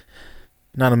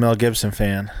 Not a Mel Gibson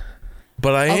fan.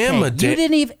 But I am a you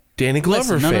didn't even. Danny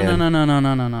Glover Listen,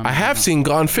 fan. No. I have seen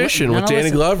Gone Fishing with Danny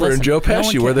listen, Glover and listen. Joe No one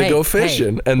Pesci ca- where they hey, go hey,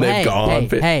 fishing and they've gone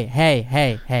fishing.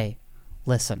 Hey.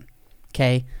 Listen,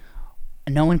 okay?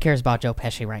 No one cares about Joe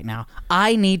Pesci right now.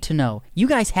 I need to know. You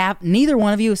guys neither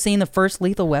one of you have seen the first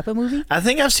Lethal Weapon movie? I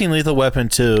think I've seen Lethal Weapon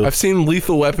 2. I've seen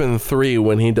Lethal Weapon 3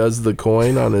 when he does the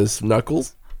coin on his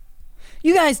knuckles.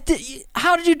 You guys,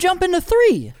 how did you jump into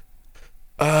 3?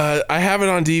 I have it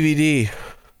on DVD.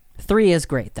 3 is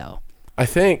great, though. I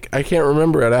think. I can't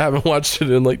remember it. I haven't watched it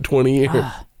in like 20 years.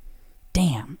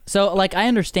 Damn. So, like, I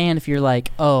understand if you're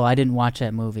like, oh, I didn't watch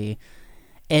that movie.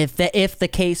 If the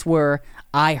case were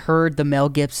I heard the Mel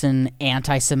Gibson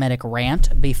anti-Semitic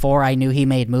rant before I knew he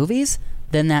made movies,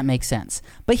 then that makes sense.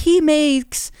 But he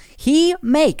makes,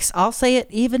 I'll say it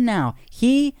even now,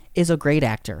 he is a great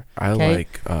actor. I okay?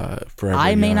 like Forever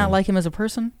I may Young. not like him as a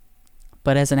person,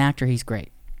 but as an actor, he's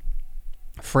great.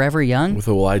 Forever Young. With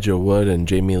Elijah Wood and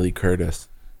Jamie Lee Curtis.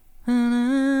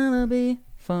 He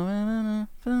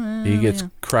gets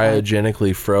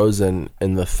cryogenically frozen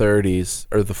in the 30s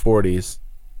or the 40s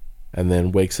and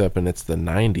then wakes up and it's the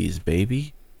 90s,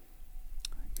 baby.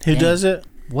 Who does it?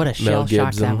 What a shell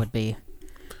shock Gibson. that would be.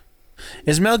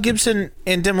 Is Mel Gibson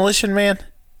in Demolition Man?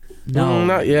 No.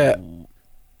 Not yet.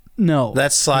 No.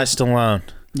 That's Sly Stallone.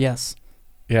 Yes.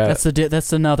 Yeah.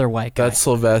 That's another white guy. That's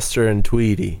Sylvester and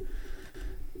Tweety.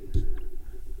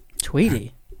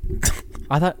 Tweety.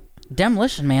 I thought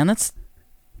Demolition Man. That's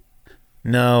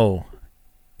No.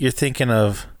 You're thinking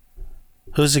of...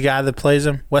 Who's the guy that plays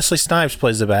him? Wesley Snipes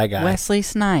plays the bad guy. Wesley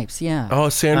Snipes. Yeah. Oh,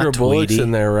 Sandra Not Bullock's Tweety.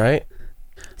 in there, right?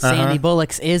 Sandy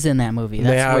Bullock's is in that movie. They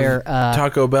That's have where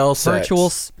Taco Bell sex.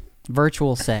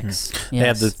 virtual sex. Yes. They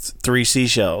have the 3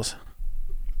 seashells.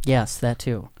 Yes, that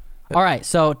too. All right,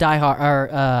 so Die Hard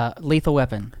or Lethal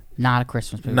Weapon, not a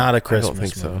Christmas movie. Not a I Christmas don't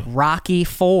think so. movie. Rocky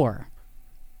 4.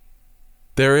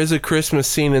 There is a Christmas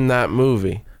scene in that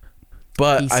movie,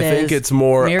 but He I think says, it's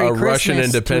more "Merry a Russian Christmas" to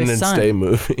his Independence son. Day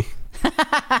movie.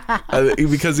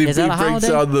 Because he Is that a breaks holiday?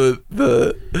 down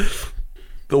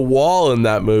the wall in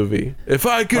that movie. If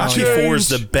I could Rocky change, 4 is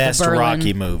the best Berlin-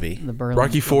 Rocky movie. The Berlin.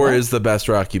 Rocky 4 is the best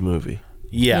Rocky movie.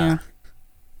 Yeah.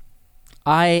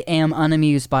 I am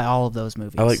unamused by all of those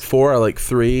movies. I like 4. I like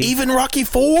 3. Even Rocky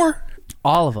 4?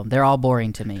 all of them. They're all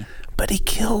boring to me. But he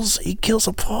kills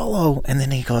Apollo, and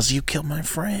then he goes, "You killed my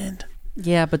friend."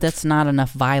 Yeah, but that's not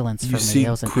enough violence for You me. see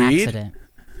That was an Creed? accident.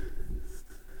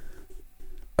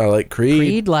 I like Creed.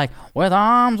 Creed, like with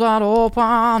arms wide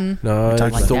open. No,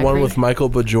 talking it's the about one that with Creed? Michael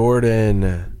B.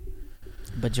 Jordan.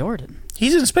 But Jordan.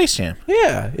 He's in Space Jam.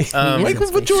 Yeah, Michael in B.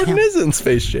 Space Jordan Jam. is in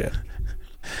Space Jam.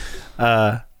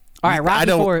 All right, Rocky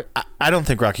 4. I don't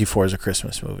think Rocky 4 is a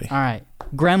Christmas movie. All right,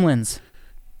 Gremlins.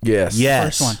 Yes.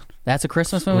 Yes. First one. That's a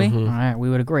Christmas movie? Mm-hmm. All right,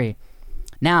 we would agree.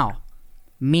 Now,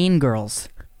 Mean Girls.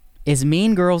 Is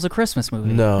Mean Girls a Christmas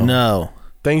movie? No. No. Are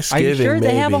Thanksgiving. you sure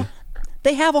maybe.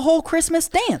 they have a whole Christmas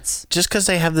dance? Just because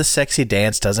they have the sexy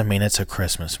dance doesn't mean it's a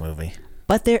Christmas movie.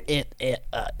 But the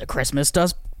Christmas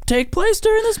does take place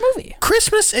during this movie.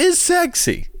 Christmas is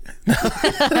sexy.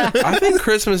 I think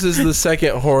Christmas is the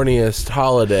second horniest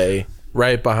holiday,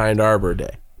 right behind Arbor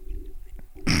Day.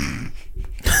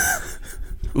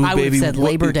 Ooh, I would've said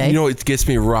Labor Day. You know, it gets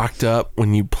me rocked up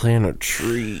when you plant a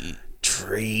tree.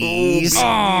 Trees.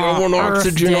 I want Earth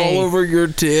oxygen Day. all over your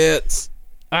tits.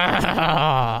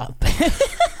 Ah.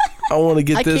 I want to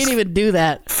get I this can't even do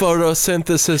that.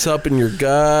 photosynthesis up in your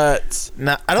guts.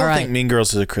 No, I don't All right. think Mean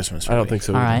Girls is a Christmas movie. I don't think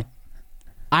so. All either. right.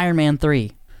 Iron Man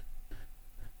 3.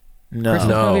 No. Christmas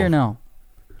No. movie or no?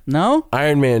 No?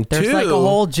 Iron Man 2. There's like a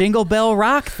whole Jingle Bell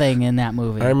Rock thing in that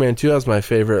movie. Iron Man 2 has my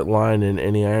favorite line in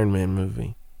any Iron Man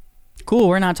movie. Cool,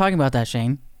 we're not talking about that,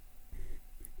 Shane.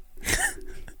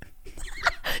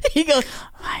 He goes,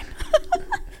 fine.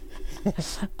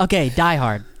 Okay, Die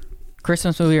Hard.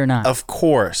 Christmas movie or not? Of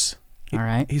course. All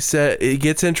right. He said he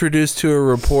gets introduced to a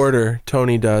reporter,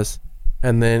 Tony does,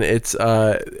 and then it's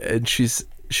and she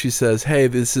says, "Hey,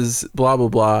 this is blah blah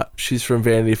blah. She's from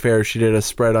Vanity Fair. She did a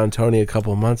spread on Tony a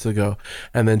couple months ago."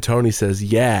 And then Tony says,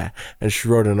 "Yeah," and she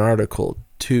wrote an article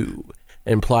too,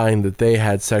 implying that they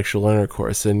had sexual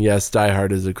intercourse. And yes, Die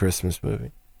Hard is a Christmas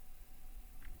movie.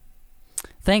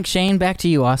 Thanks, Shane. Back to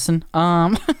you, Austin.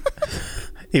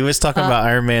 He was talking about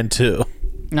Iron Man 2.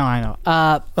 No, I know.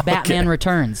 Batman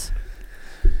Returns.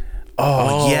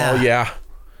 Oh, yeah. yeah.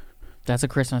 That's a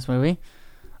Christmas movie.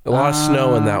 A lot of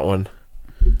snow in that one.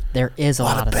 There is a A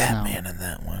lot of snow. Batman in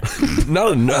that one.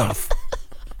 Not enough.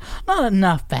 Not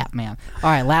enough Batman. All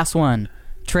right, last one.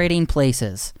 Trading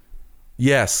Places.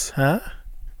 Yes. Huh?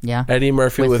 Yeah. Eddie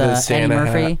Murphy with his Eddie Santa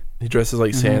Murphy. hat. He dresses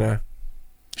like Santa.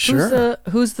 Sure.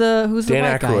 Who's the Dan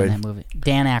white guy in Aykroyd. that movie?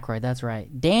 Dan Aykroyd. That's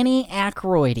right. Danny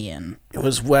Aykroydian. It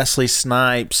was Wesley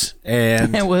Snipes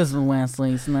and It was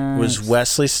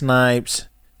Wesley Snipes.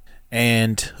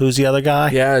 And who's the other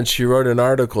guy? Yeah, and she wrote an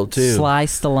article too. Sly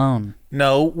Stallone.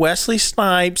 No, Wesley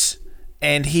Snipes,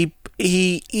 and he's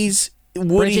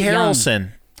Woody Bridget Young.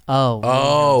 Harrelson. Oh.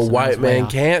 Oh, Harrelson, White that's way Man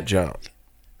off. Can't Jump.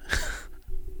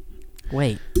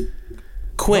 Wait.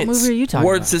 Quince. movie are you talking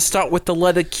Words about? that start with the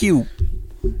letter Q.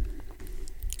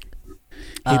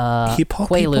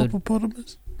 Quaalude.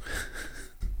 Hippopotamus.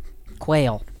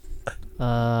 Quail.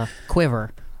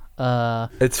 Quiver.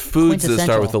 It's foods that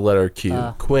start with the letter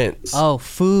Q. Quince. Oh,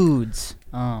 foods.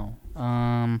 Oh.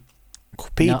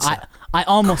 Pizza. No, I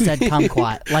almost said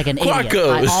kumquat like an idiot.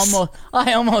 Quackos.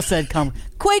 I almost said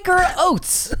Quaker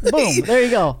Oats. Boom. There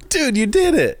you go. Dude, you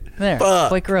did it. There. Fuck.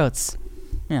 Quaker Oats.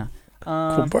 Yeah.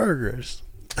 Cool burgers.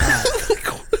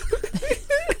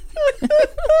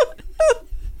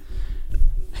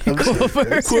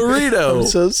 Clarito. I'm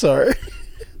so sorry.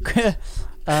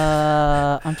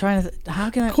 I'm trying to. How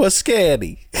can I?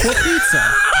 Quascati.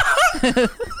 Pizza.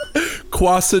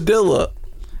 Quasadilla.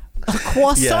 A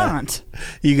croissant.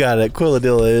 You got it.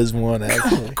 Quilladilla is one,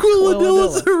 actually.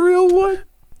 Quilladilla's a real one.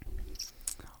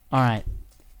 All right.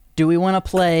 Do we want to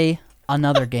play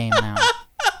another game now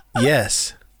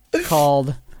Yes.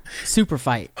 called Super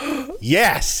Fight?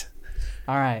 Yes.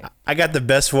 All right. I got the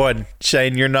best one.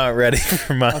 Shane, you're not ready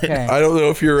for mine. Okay. I don't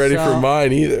know if you're ready for So-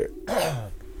 mine either.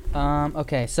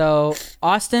 Okay. So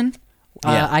Austin,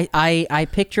 Yeah. I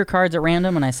picked your cards at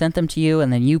random and I sent them to you,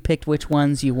 and then you picked which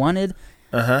ones you wanted.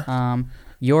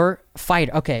 Your fight.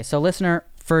 Okay. So listener,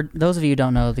 for those of you who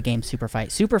don't know the game Super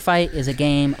Fight, Super Fight is a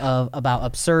game about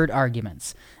absurd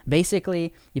arguments.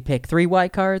 Basically, you pick 3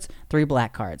 white cards, 3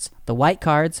 black cards. The white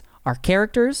cards are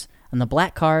characters, and the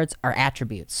black cards are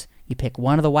attributes. You pick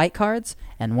one of the white cards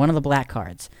and one of the black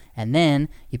cards, and then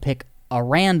you pick a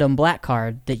random black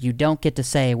card that you don't get to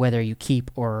say whether you keep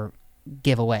or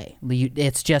give away.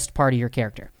 It's just part of your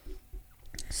character.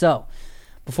 So,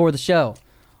 before the show,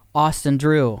 Austin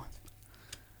drew.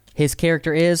 His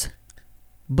character is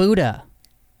Buddha.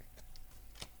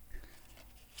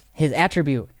 His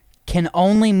attribute can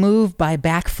only move by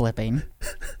backflipping.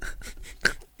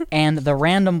 And the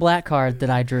random black card that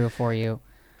I drew for you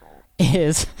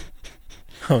is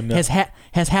Oh, no. has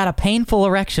had a painful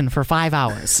erection for 5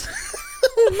 hours.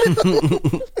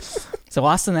 So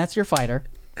Austin, that's your fighter.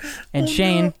 And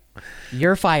Shane,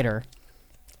 your fighter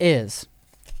is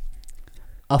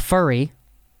a furry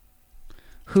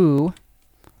who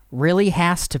really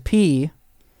has to pee.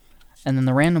 And then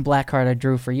the random black card I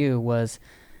drew for you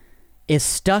is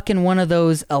stuck in one of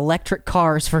those electric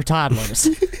cars for toddlers.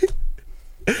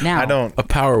 Now, I don't. A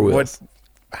power wheel.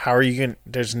 How are you going to...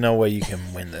 There's no way you can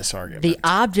win this argument. the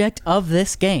object of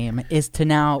this game is to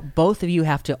now both of you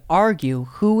have to argue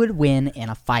who would win in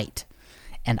a fight.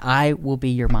 And I will be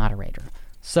your moderator.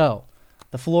 So,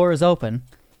 the floor is open.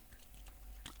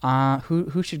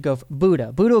 Who should go?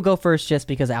 Buddha. Buddha will go first just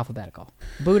because alphabetical.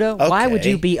 Buddha, why would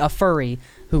Okay. you be a furry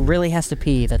who really has to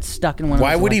pee that's stuck in one of those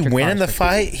Why would he electric win cars in the for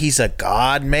fight? He's a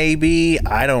god, maybe.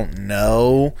 I don't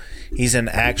know. He's an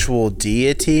actual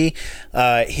deity.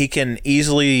 He can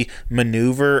easily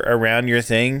maneuver around your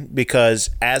thing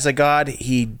because as a god,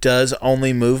 he does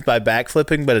only move by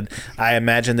backflipping, but I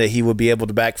imagine that he would be able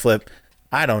to backflip,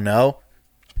 I don't know,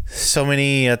 so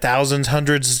many thousands,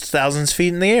 hundreds, thousands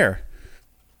feet in the air.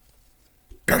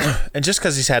 And just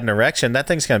because he's had an erection, that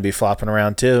thing's going to be flopping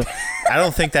around too. I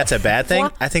don't think that's a bad thing.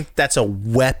 I think that's a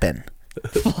weapon.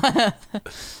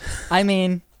 I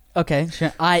mean, okay,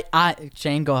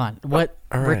 Shane, go on. What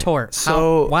All right. retort?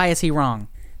 So- why is he wrong?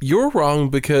 You're wrong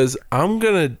because I'm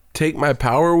going to take my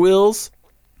power wheels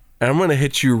and I'm going to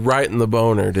hit you right in the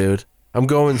boner, dude. I'm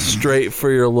going straight for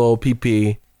your little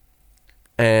pee-pee.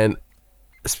 And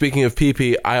speaking of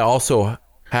pee-pee, I also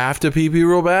have to pee-pee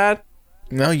real bad.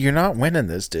 No, you're not winning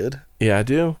this, dude. Yeah, I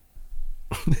do.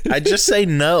 I just say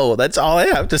no. That's all I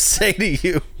have to say to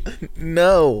you.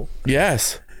 No.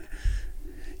 Yes.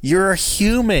 You're a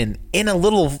human in a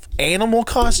little animal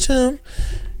costume.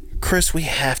 Chris, we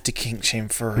have to kink shame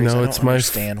furries. No, I it's don't my-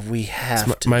 understand. We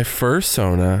have to. My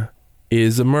fursona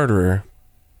is a murderer.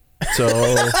 So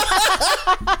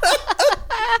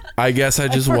I guess I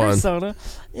just won. Persona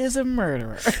is a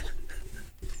murderer.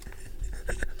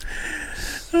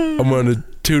 I'm going to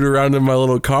toot around in my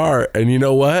little car. And you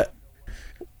know what?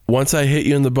 Once I hit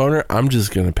you in the boner, I'm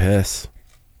just going to piss.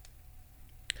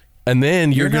 And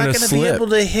then you're going to not gonna slip. be able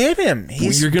to hit him.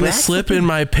 You're going to slip in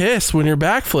my piss when you're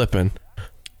backflipping.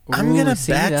 I'm going to Ooh,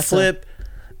 see, that's a- backflip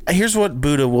Here's what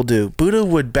Buddha will do. Buddha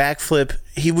would backflip.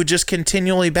 He would just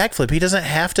continually backflip. He doesn't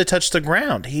have to touch the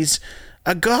ground. He's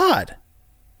a god.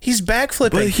 He's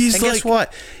backflipping. But he's and guess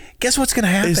what? Guess what's going to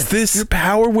happen? Is this- Your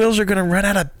Power Wheels are going to run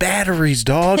out of batteries,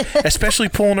 dog. Especially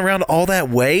pulling around all that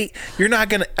weight. You're not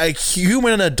going to... A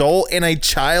human adult in a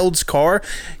child's car,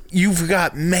 you've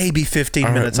got maybe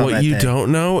 15 minutes on that What you thing.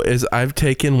 don't know is I've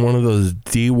taken one of those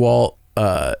DeWalt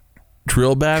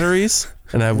drill batteries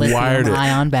and I've wired it.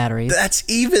 Lithium-ion batteries. That's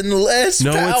even less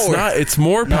No, power. it's not. It's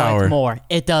more No, power. it's more.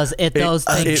 It does. It does.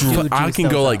 things do I juice can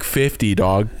those go up. like 50,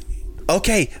 dog.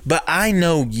 Okay, but I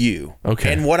know you.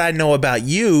 Okay. And what I know about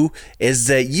you is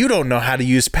that you don't know how to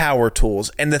use power tools.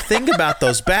 And the thing about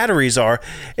those batteries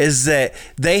is that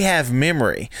they have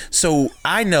memory. So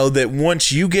I know that once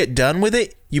you get done with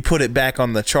it, you put it back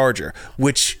on the charger,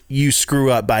 which you screw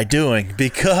up by doing,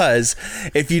 because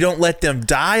if you don't let them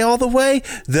die all the way,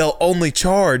 they'll only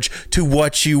charge to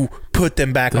what you put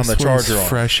them back on the This one's charger on.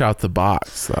 fresh out the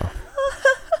box, though.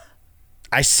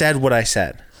 I said what I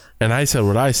said. And I said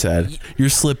what I said. You're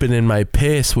slipping in my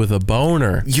piss with a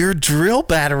boner. Your drill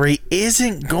battery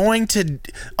isn't going to...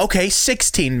 Okay,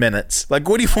 16 minutes. Like,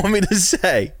 what do you want me to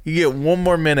say? You get one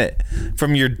more minute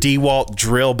from your DeWalt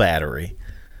drill battery.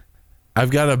 I've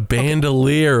got a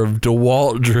bandolier of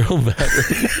DeWalt drill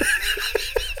battery.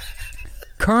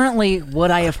 Currently, what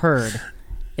I have heard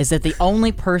is that the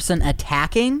only person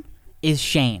attacking is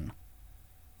Shane.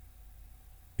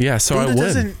 Yeah, so I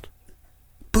win.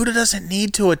 Buddha doesn't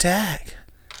need to attack.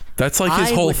 That's like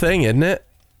his I whole would- thing, isn't it?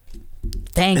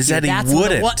 Thank Is you. that he that's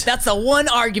wouldn't. That's the one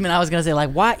argument I was gonna say.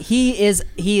 Like, why he is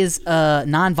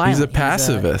non-violent. He's a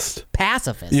pacifist.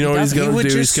 Pacifist. You know He what he's doesn't- going to would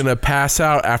do? He's just- going to pass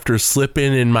out after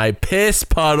slipping in my piss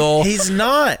puddle He's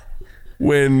not.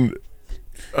 when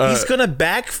He's gonna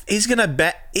back.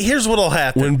 Here's what'll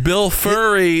happen. Bill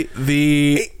Furry,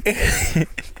 the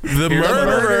murder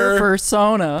murderer.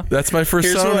 persona. That's my Here's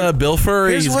persona. what- Bill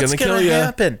Furry. Here's He's what's going to kill you.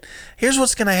 happen. Here's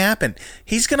what's gonna happen.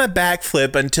 He's gonna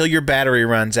backflip until your battery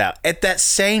runs out. At that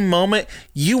same moment,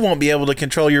 you won't be able to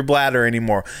control your bladder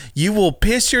anymore. You will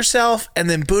piss yourself, and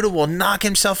then Buddha will knock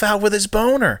himself out with his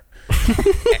boner.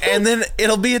 And then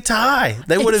it'll be a tie.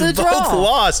 They would It's have a both draw.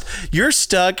 lost. You're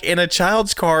stuck in a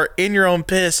child's car in your own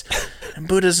piss, and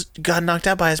Buddha's got knocked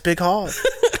out by his big hog.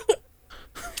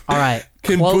 All right.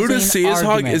 Can Buddha closing see his hog?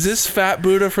 arguments. Is this fat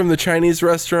Buddha from the Chinese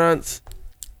restaurants?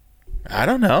 I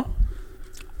don't know.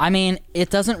 I mean, it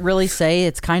doesn't really say.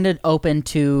 It's kind of open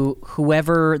to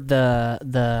whoever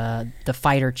the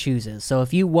fighter chooses. So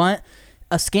if you want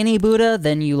a skinny Buddha,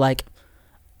 then you like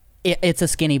it's a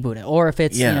skinny Buddha. Or if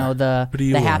it's Yeah. the do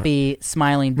you want? happy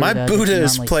smiling My Buddha. that Buddha you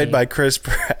is normally played see. by Chris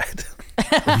Pratt.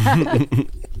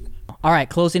 All right,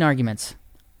 closing arguments.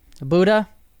 Buddha.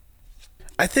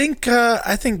 I think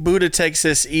Buddha takes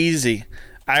this easy.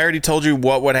 I already told you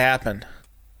what would happen.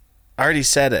 I already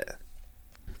said it.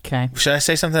 Okay. Should I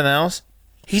say something else?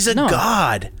 He's a No.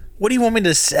 god. What do you want me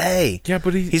to say? Yeah,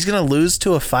 but He's gonna lose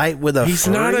to a fight with a he's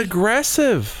furry? not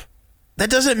aggressive. That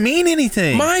doesn't mean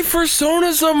anything. My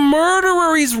persona's a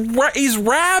murderer. He's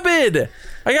rabid.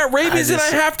 I got rabies and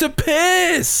I just- have to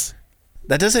piss.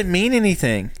 That doesn't mean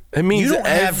anything. It means you don't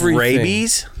have everything.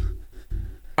 rabies.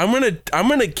 I'm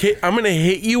gonna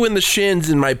hit you in the shins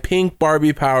in my pink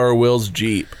Barbie Power Wheels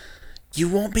Jeep. You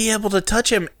won't be able to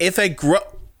touch him if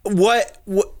what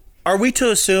are we to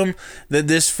assume that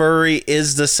this furry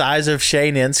is the size of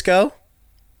Shane Ensko?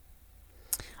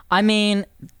 I mean,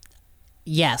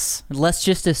 yes. Let's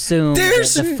just assume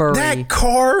There's that the furry. that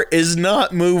car is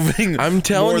not moving. I'm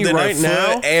telling more you than right a foot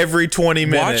now, every 20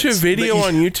 minutes. Watch a video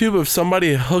on YouTube of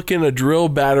somebody hooking a drill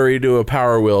battery to a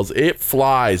Power Wheels. It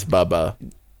flies, Bubba.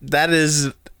 That is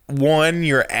one.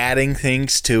 You're adding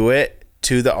things to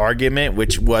the argument,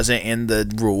 which wasn't in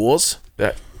the rules.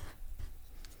 That.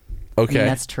 I Okay. mean,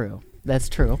 that's true. That's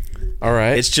true. All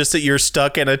right. It's just that you're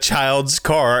stuck in a child's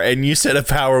car and you said a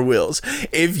Power Wheels.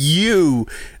 If you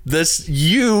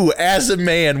as a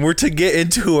man were to get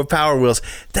into a Power Wheels,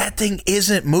 that thing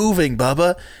isn't moving,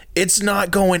 Bubba. It's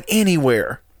not going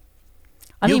anywhere.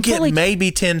 I You'll mean, get maybe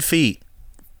 10 feet.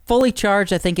 fully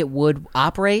charged, I think it would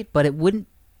operate, but it wouldn't.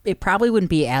 It probably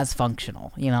wouldn't be as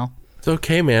functional. You know. It's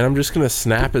okay, man. I'm just gonna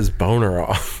snap his boner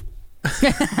off.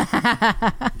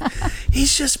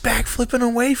 He's just backflipping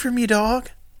away from you, dog.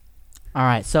 All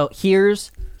right. So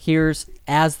here's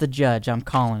as the judge, I'm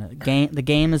calling it. The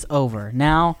game is over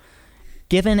now.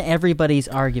 Given everybody's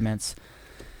arguments,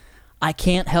 I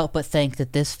can't help but think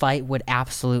that this fight would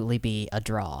absolutely be a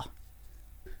draw.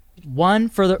 One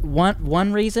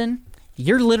reason,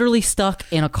 you're literally stuck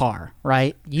in a car,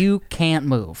 right? You can't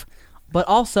move. But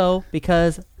also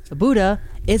because Buddha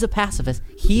is a pacifist.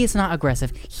 He is not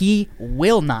aggressive. He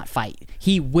will not fight.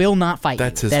 He will not fight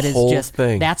That's you. his That is whole just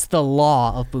thing. That's the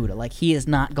law of Buddha. Like, he is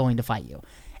not going to fight you.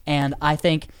 And I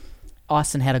think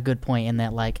Austin had a good point in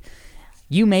that, like,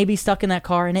 you may be stuck in that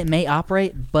car and it may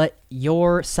operate, but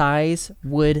your size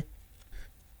would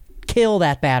kill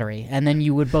that battery, and then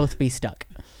you would both be stuck.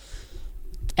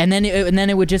 And then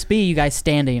it would just be you guys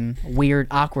standing weird,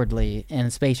 awkwardly in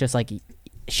space, just like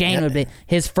Shane would be.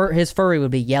 His furry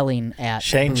would be yelling at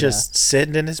Shane Buddha. just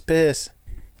sitting in his piss.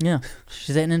 Yeah,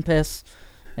 she's sitting in piss,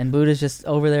 and Buddha's just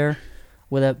over there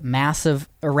with a massive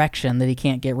erection that he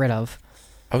can't get rid of.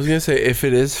 I was gonna say, if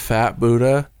it is Fat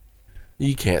Buddha,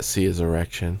 you can't see his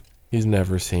erection. He's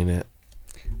never seen it.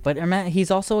 But he's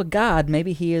also a god.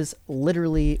 Maybe he is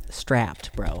literally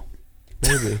strapped, bro.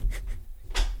 Maybe.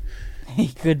 He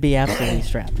could be absolutely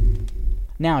strapped.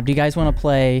 Now, do you guys want to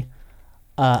play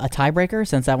a tiebreaker,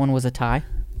 since that one was a tie?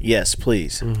 Yes,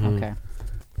 please. Mm-hmm. Okay.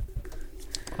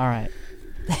 All right.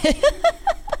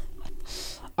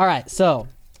 All right, so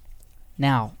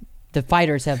now the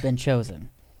fighters have been chosen.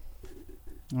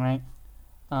 All right.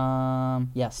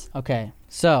 Yes. Okay.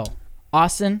 So,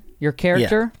 Austin, your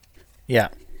character Yeah.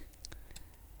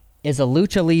 is a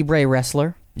lucha libre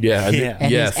wrestler, Yeah. Yeah.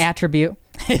 and Yes.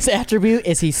 his attribute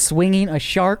is he's swinging a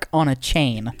shark on a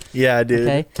chain. Yeah, dude.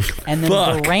 Okay. And then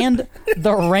Fuck.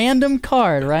 the random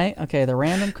card, right? Okay, the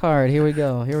random card. Here we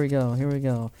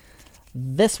go.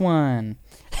 This one.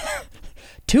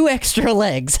 2 extra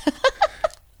legs.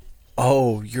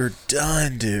 Oh, you're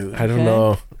done, dude. I don't Okay.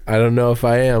 know. I don't know if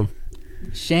I am.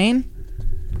 Shane.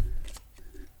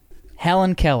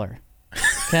 Helen Keller.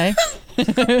 Okay?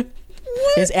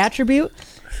 His attribute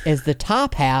is the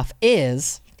top half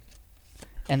is,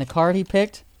 and the card he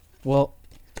picked, well,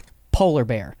 polar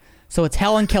bear. So it's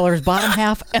Helen Keller's bottom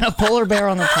half and a polar bear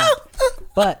on the top.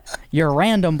 But your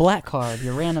random black card,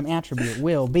 your random attribute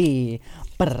will be,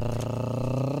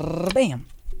 bam.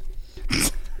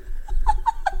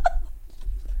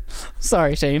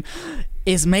 Sorry, Shane.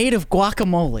 Is made of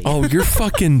guacamole. Oh, you're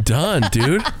fucking done,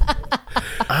 dude.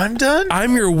 I'm done?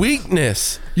 I'm your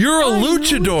weakness. You're a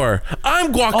luchador.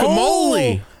 I'm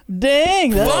guacamole. Oh, dang,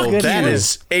 that's Fuck, a good. That one.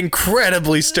 is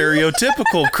incredibly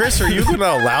stereotypical. Chris, are you going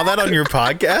to allow that on your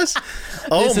podcast?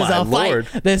 Oh, This is my a Lord.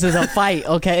 fight. This is a fight,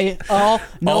 okay? All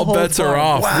Bets are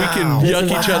off. Wow. We can This yuck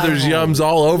is each a- other's yums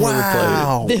all over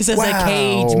the This is a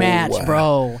cage match,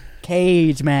 bro.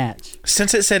 Cage match.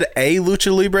 Since it said a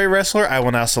Lucha Libre wrestler, I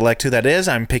will now select who that is.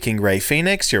 I'm picking Ray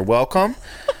Phoenix. You're welcome.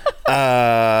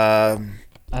 place.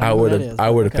 I would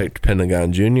have picked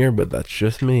Pentagon Jr., but that's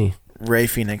just me. Ray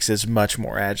Phoenix is much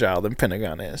more agile than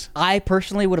Pentagon is. I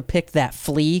personally would have picked that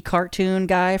Flea cartoon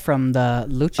guy from the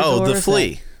Luchadors. Oh, the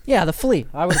Flea. Yeah, the Flea.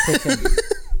 I would have picked him.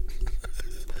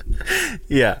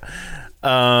 Yeah.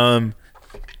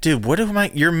 Dude, what am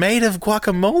I? You're made of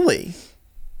guacamole.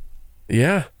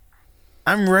 Yeah.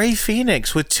 I'm Ray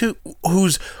Phoenix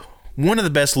who's one of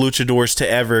the best luchadors to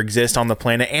ever exist on the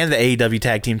planet and the AEW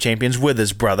Tag Team Champions with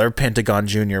his brother, Pentagon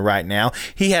Jr. right now.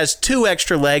 He has 2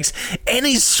 extra legs and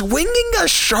he's swinging a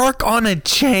shark on a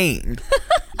chain.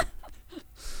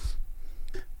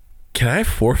 Can I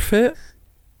forfeit?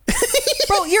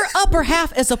 Bro, your upper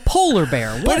half is a polar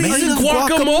bear. What But are he's you- a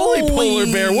guacamole polar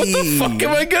bear. What the fuck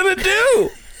am I gonna do?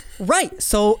 Right.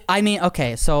 So, I mean,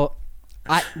 okay, so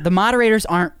the moderators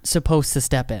aren't supposed to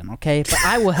step in, okay? But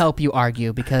I will help you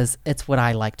argue because it's what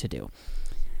I like to do.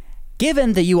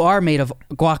 Given that you are made of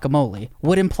guacamole,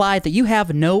 would imply that you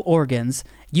have no organs,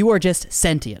 you are just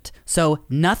sentient. So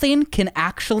nothing can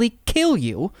actually kill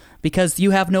you because you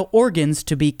have no organs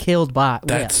to be killed by.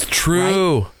 That's with,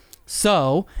 true. right?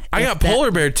 So I if got that-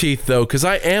 polar bear teeth though, because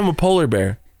I am a polar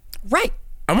bear. Right.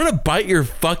 I'm gonna bite your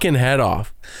fucking head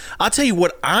off. I'll tell you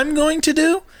what I'm going to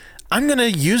do. I'm going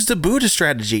to use the Buddha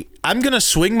strategy. I'm going to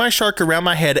swing my shark around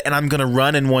my head and I'm going to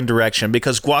run in one direction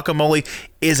because guacamole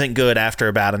isn't good after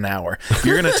about an hour.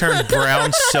 You're going to turn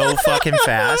brown so fucking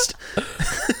fast.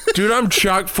 Dude, I'm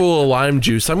chock full of lime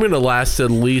juice. I'm gonna last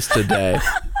at least a day.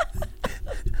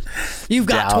 You've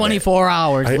got Doubt it. 24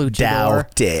 hours, luchador.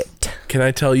 Doubt it. Can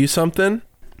I tell you something?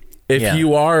 If Yeah.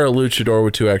 you are a luchador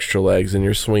with 2 extra legs and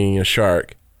you're swinging a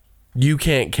shark, you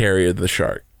can't carry the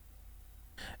shark.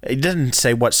 It didn't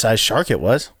say what size shark it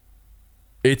was.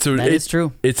 It's a. That is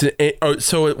true. It's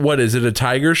what is it? A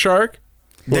tiger shark?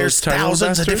 There's Those tiny thousands of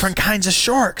bastards? different kinds of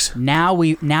sharks. Now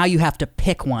you have to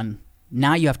pick one.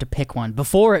 Now you have to pick one.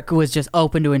 Before it was just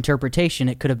open to interpretation.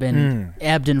 It could have been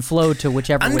ebbed and flowed to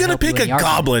whichever. I'm would going to help you pick in a the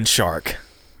argument. goblin shark.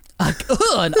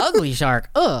 An ugly shark.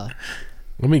 Ugh.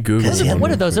 Let me Google. What one are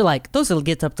real those? quick. They're like those will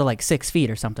get up to like 6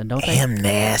 feet or something, don't they? Damn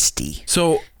nasty.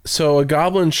 So a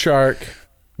goblin shark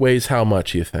weighs how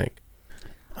much, you think?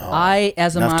 I,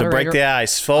 as a Enough moderator, to break the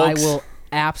ice, folks. I will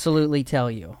absolutely tell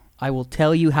you. I will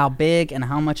tell you how big and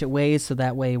how much it weighs, so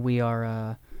that way we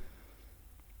are...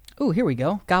 Ooh, here we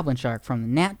go. Goblin Shark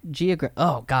from Nat Geographic.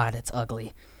 Oh, God, it's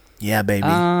ugly. Yeah, baby.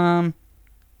 Let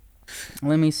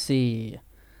me see.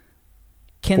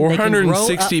 They can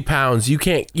 460 pounds. You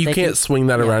can't swing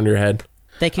that around your head.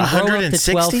 They can grow up to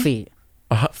 12 feet.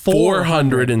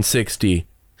 460.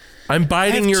 I'm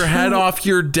biting your head off.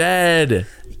 You're dead.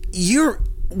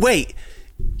 Wait,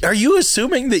 are you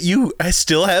assuming that you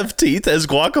still have teeth as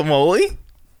Guacamole?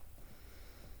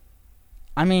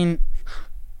 I mean,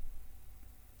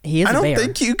 he is a bear. I don't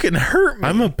think you can hurt me.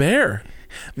 I'm a bear.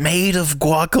 Made of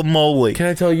guacamole. Can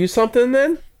I tell you something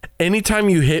then? Anytime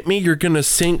you hit me, you're going to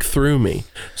sink through me.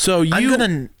 So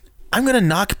I'm gonna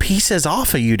knock pieces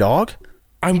off of you, dog.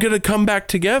 I'm going to come back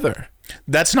together.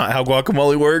 That's not how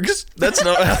guacamole works. That's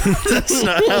not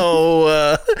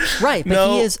how Right, but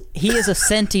no. he is a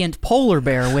sentient polar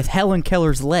bear with Helen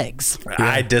Keller's legs.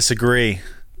 I disagree.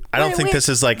 I don't think this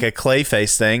is like a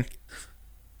Clayface thing.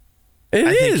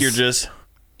 I think you're just...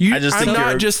 I'm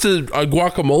not just a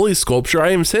guacamole sculpture.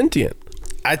 I am sentient.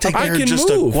 I think I you're can just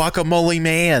move. a guacamole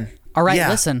man. All right,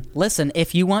 Yeah. listen.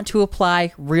 If you want to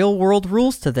apply real-world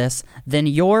rules to this, then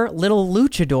your little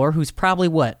luchador, who's probably,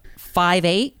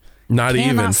 5'8"? Not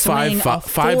even cannot swing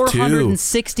 5'2".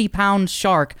 460-pound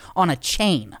shark on a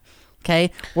chain.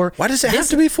 Okay? Why does it have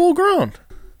to be full grown?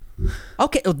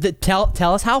 Okay,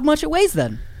 tell us how much it weighs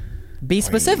then. Be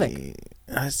specific.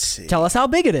 Let's see. Tell us how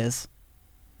big it is.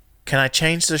 Can I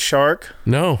change the shark?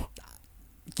 No,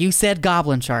 You said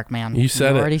goblin shark, man. you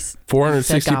said already it.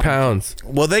 460 said goblin. pounds.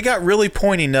 Well, they got really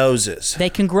pointy noses. They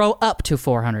can grow up to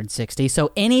 460,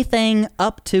 so anything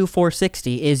up to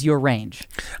 460 is your range.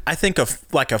 I think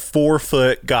like a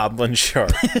 4-foot goblin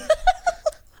shark.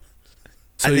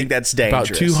 I think that's dangerous.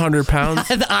 About 200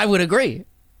 pounds. I would agree.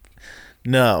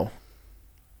 No.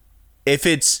 If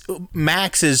it's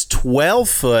max is 12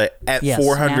 foot at Yes,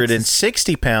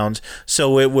 460 pounds,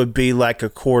 so it would be like a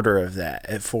quarter of that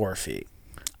at 4 feet.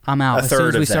 I'm out. A As soon third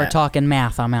as we of start that. talking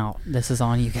math, I'm out. This is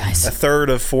on you guys. A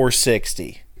third of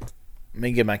 460. Let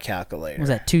me get my calculator. Was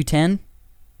that 210?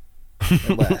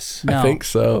 Less? No. I think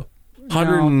so.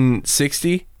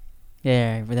 160.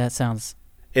 Yeah, but that sounds...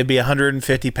 It'd be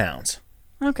 150 pounds.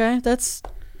 Okay, that's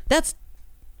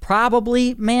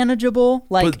probably manageable.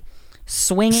 Like... But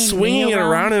swinging it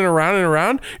around and around and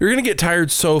around, you're gonna get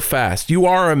tired so fast. You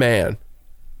are a man.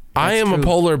 I am true. a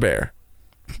polar bear.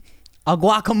 A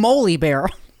guacamole bear.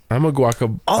 I'm a All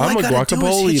I'm I a gotta do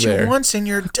is guacamole hit bear. you once and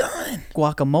you're done.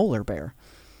 Guacamole bear.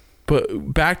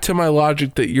 But back to my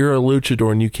logic that you're a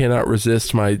luchador and you cannot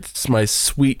resist my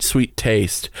sweet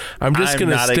taste. I'm just I'm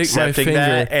gonna not stick my accepting finger.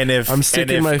 that, and if I'm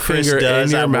sticking and if my Chris finger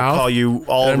does, in your I will mouth, call you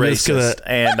all and I'm just racist,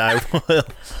 and I will.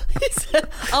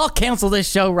 I'll cancel this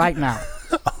show right now.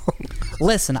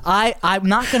 Listen, I'm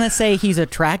not going to say he's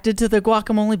attracted to the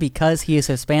guacamole because he is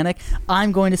Hispanic.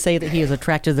 I'm going to say that he is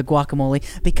attracted to the guacamole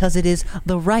because it is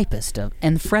the ripest of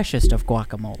and freshest of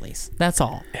guacamoles. That's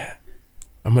all.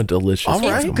 I'm a delicious All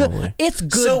right. guacamole. It's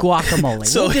good guacamole.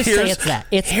 so we'll just say here's- it's that.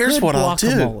 It's here's good what I'll do.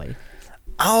 guacamole.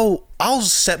 I'll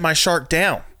set my shark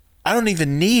down. I don't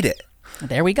even need it.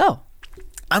 There we go.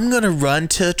 I'm going to run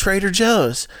to Trader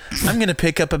Joe's. I'm going to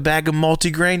pick up a bag of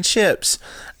multigrain chips.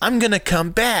 I'm going to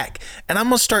come back, and I'm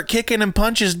going to start kicking and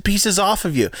punches pieces off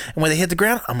of you. And when they hit the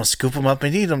ground, I'm going to scoop them up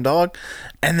and eat them, dog.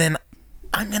 And then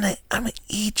I'm going to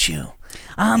eat you.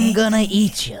 I'm going to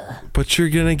eat you. But you're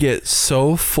gonna get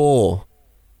so full,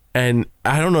 and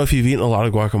I don't know if you've eaten a lot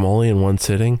of guacamole in one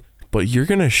sitting, but you're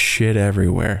gonna shit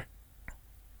everywhere.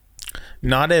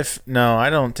 No, I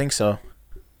don't think so.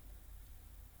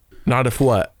 Not if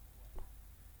what?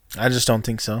 I just don't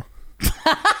think so.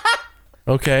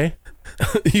 Okay.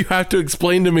 You have to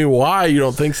explain to me why you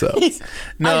don't think so.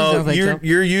 No, don't think so.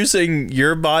 you're using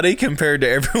your body compared to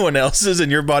everyone else's,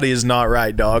 and your body is not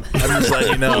right, dog. I'm just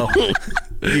letting you know.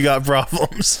 You got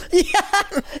problems.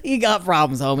 You got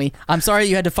problems, homie. I'm sorry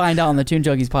you had to find out on the Toon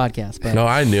Junkies podcast. But No,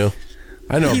 I knew.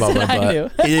 I know about my I butt. knew.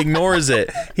 He ignores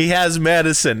it. He has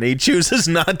medicine. He chooses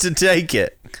not to take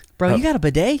it. Bro, you got a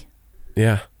bidet?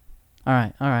 Yeah. All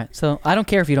right. So I don't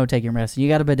care if you don't take your medicine. You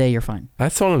got a bidet, you're fine.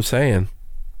 That's what I'm saying.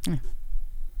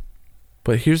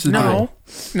 But here's the deal.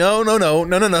 No.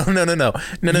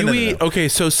 You eat, okay,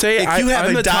 so say If you have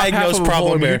I'm a the top half diagnosed of a polar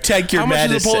problem, bear. you take your How much does a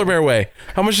medicine. polar bear weigh?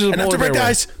 How much does a Enough polar to bear break the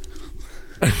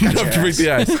weigh? ice. Enough to break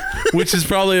the ice. Which is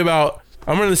probably about,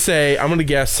 I'm going to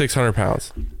guess 600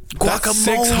 pounds. That's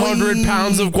 600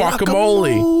 pounds of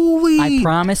guacamole. I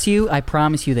promise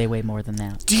you they weigh more than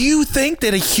that. Do you think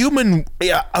that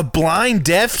a blind,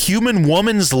 deaf human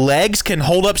woman's legs can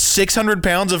hold up 600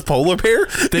 pounds of polar bear?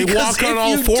 They walk on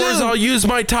all fours. I'll use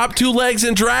my top 2 legs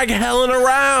and drag Helen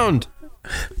around.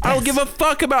 I don't give a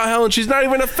fuck about Helen. She's not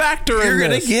even a factor in this. You're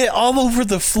going to get all over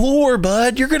the floor,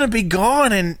 bud. You're going to be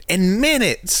gone in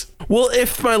minutes. Well,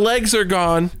 if my legs are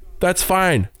gone, that's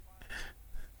fine.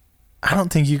 I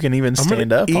don't think you can even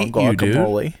stand up on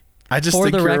guacamole. I just For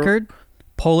think the record,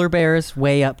 polar bears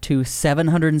weigh up to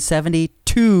 770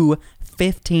 to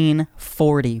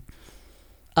 1540,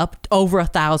 up over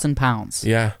 1,000 pounds.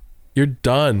 Yeah, you're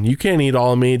done. You can't eat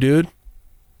all of me, dude.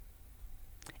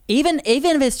 Even if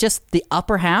it's just the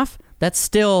upper half, that's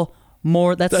still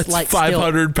more. That's like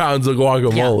 500 pounds of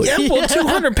guacamole. Yeah, well,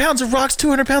 200 pounds of rocks,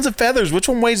 200 pounds of feathers. Which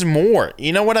one weighs more?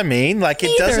 You know what I mean? Like,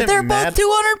 it doesn't They're matter. both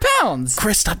 200 pounds.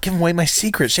 Chris, stop giving away my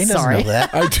secret. Shane doesn't Sorry. know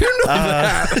that. I do know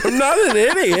that. I'm not an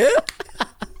idiot.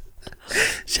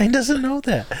 Shane doesn't know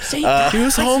that. He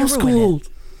was homeschooled.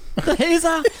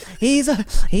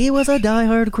 He was a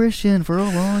diehard Christian for a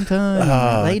long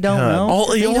time. They don't know.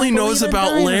 He They only don't knows believe in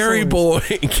about Larry dinosaurs.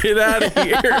 Boy. Get out of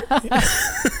here.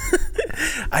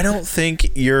 I don't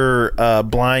think you're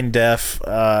blind, deaf,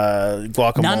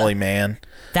 guacamole man.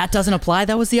 That doesn't apply.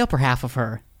 That was the upper half of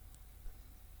her.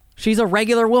 She's a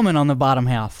regular woman on the bottom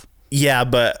half. Yeah,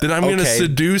 but Then I'm going to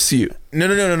seduce you. No.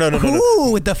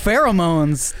 Ooh, with the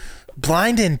pheromones.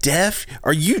 Blind and deaf?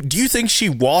 Do you think she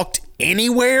walked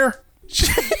anywhere?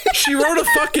 She wrote a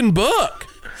fucking book.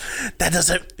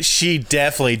 She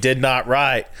definitely did not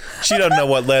write. She doesn't know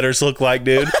what letters look like,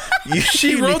 dude.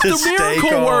 She wrote The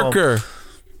Miracle Worker.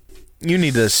 You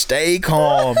need to stay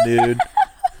calm, dude.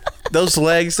 Those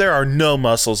legs, there are no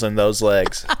muscles in those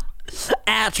legs.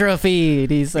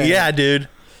 Atrophied, he said. Yeah, dude.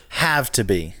 Have to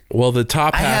be. Well, the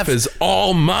top half is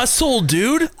all muscle,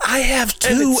 dude. I have And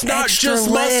two it's not extra just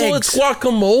legs. muscle, it's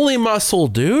guacamole muscle,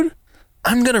 dude.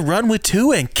 I'm going to run with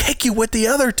 2 and kick you with the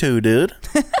other 2, dude.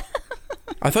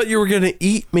 I thought you were going to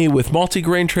eat me with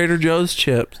multigrain Trader Joe's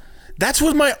chips. That's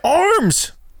with my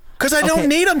arms. Because I don't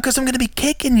need them because I'm going to be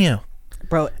kicking you.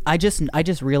 Bro, I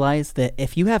just realized that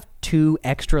if you have 2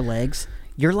 extra legs,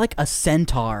 you're like a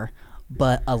centaur,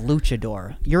 but a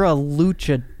luchador. You're a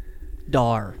luchador.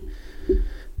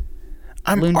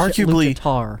 I'm arguably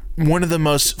luchatar. one of the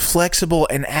most flexible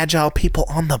and agile people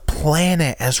on the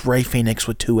planet as Ray Phoenix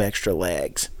with 2 extra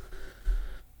legs.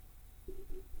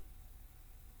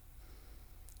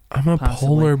 I'm a Possibly.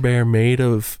 polar bear made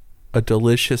of a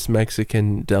delicious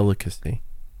Mexican delicacy.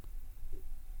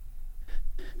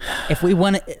 If we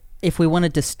want to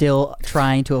distill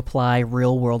trying to apply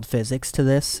real world physics to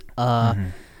this,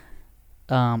 the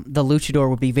luchador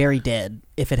would be very dead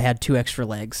if it had 2 extra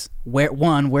legs. Where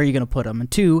are you going to put them? And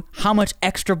 2, how much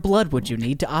extra blood would you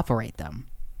need to operate them?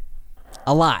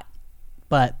 A lot.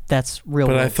 But that's real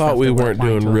But world I thought stuff we that we're weren't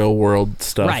applying doing to real world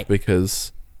stuff Right.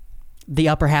 because... the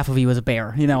upper half of you is a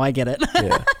bear. You know, I get it.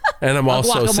 Yeah. And I'm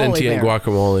also guacamole sentient bear.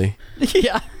 guacamole.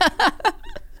 Yeah.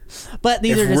 But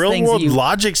these are If just real things world you...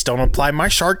 logics don't apply, my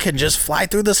shark can just fly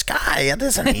through the sky. It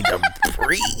doesn't need to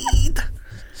breathe.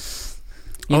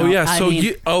 you know, Yeah. I So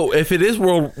mean, if it is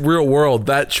real world,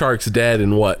 that shark's dead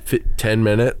in what, 10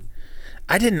 minutes?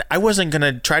 I wasn't going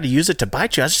to try to use it to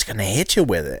bite you. I was just going to hit you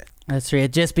with it. that's true.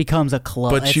 It just becomes a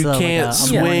club. But you can't a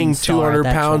swing morning star 200 at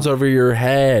that pounds point. over your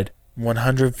head.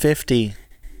 150.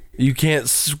 You can't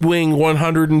swing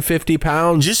 150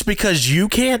 pounds. Just because you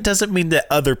can't doesn't mean that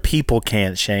other people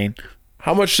can't, Shane.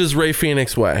 How much does Ray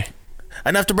Phoenix weigh?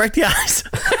 Enough to break the ice.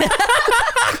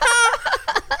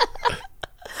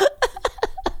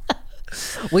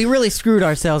 We really screwed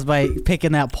ourselves by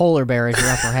picking that polar bear as your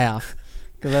upper half.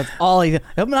 Because that's all he... I'm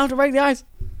going to have to break the ice.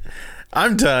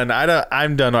 I'm done.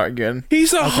 I'm done arguing.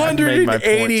 He's I've made my point.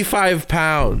 185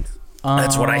 pounds.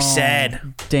 That's what I Oh,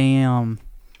 said. Damn.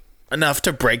 Enough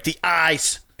to break the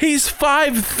ice. He's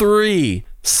 5'3".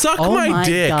 Suck Oh my my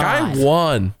dick. God. I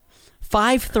won.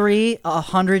 5'3",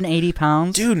 180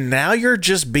 pounds. Dude, now you're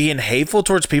just being hateful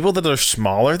towards people that are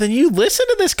smaller than you. Listen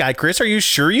to this guy, Chris. Are you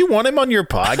sure you want him on your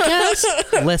podcast?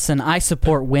 Listen, I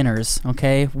support winners,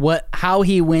 okay? How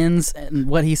he wins and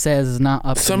what he says is not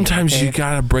up to me, Sometimes okay? you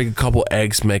gotta break a couple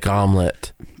eggs to make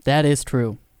omelet. That is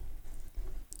true.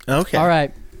 Okay. All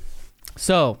right.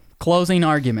 So, closing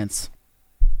arguments.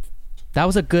 That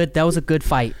was a good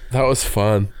fight. That was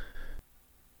fun.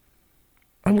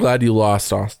 I'm glad you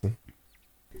lost, Austin.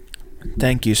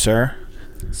 Thank you, sir.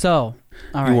 So,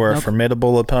 all right. You were a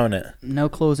formidable opponent. No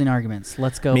closing arguments.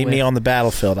 Let's go Meet with... me on the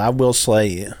battlefield. I will slay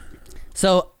you.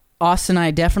 So, Austin, I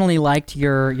definitely liked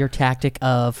your tactic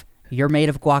of you're made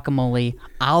of guacamole.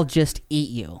 I'll just eat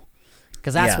you.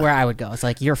 Because that's where I would go. It's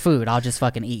like, you're food. I'll just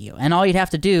fucking eat you. And all you'd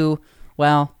have to do,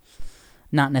 well,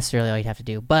 not necessarily all you'd have to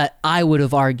do, but I would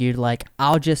have argued, like,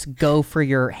 I'll just go for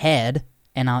your head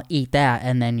and I'll eat that,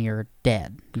 and then you're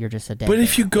dead. You're just a dead But bear,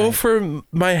 if you go right? for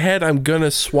my head, I'm going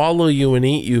to swallow you and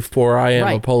eat you, for I am a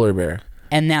Right. polar bear.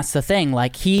 And that's the thing.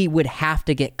 Like, he would have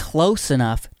to get close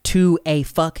enough to a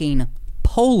fucking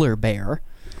polar bear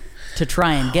to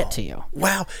try and get to you.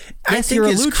 Wow. I Yes, think you're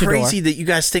a it's luchador. crazy that you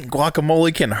guys think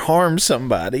guacamole can harm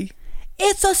somebody.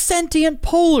 It's a sentient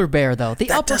polar bear, though. The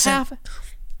That upper doesn't- half.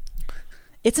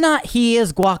 It's not he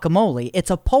is guacamole.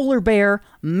 It's a polar bear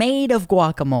made of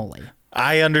guacamole.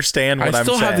 I understand what I I'm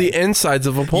still saying. have the insides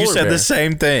of a polar You said bear. the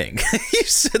same thing. You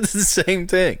said the same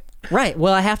thing. Right.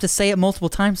 Well, I have to say it multiple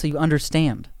times so you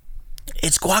understand.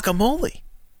 It's guacamole.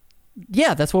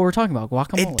 Yeah, that's what we're talking about.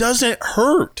 Guacamole. It doesn't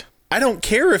hurt. I don't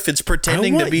care if it's I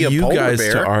pretending want to be a you polar guys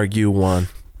bear. to argue one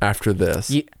after this.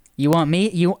 You want me?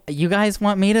 You guys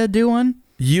want me to do one?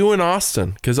 You and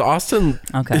Austin, because Austin,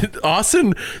 Okay.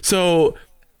 Austin. So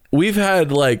we've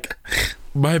had like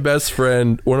my best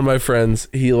friend, one of my friends.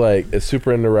 He like is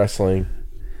super into wrestling,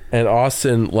 and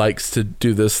Austin likes to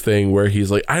do this thing where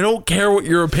he's like, "I don't care what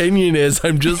your opinion is.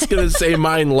 I'm just gonna say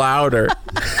mine louder."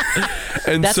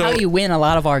 And That's so how you win a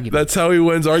lot of arguments. that's how he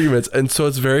wins arguments, and so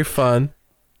it's very fun.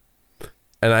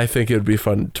 And I think it would be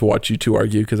fun to watch you two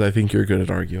argue because I think you're good at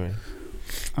arguing.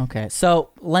 Okay, so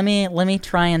let me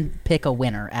try and pick a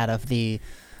winner out of the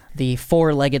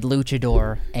four-legged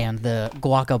luchador and the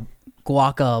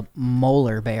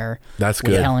guacamole bear. That's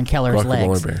with good. Helen Keller's Guacamole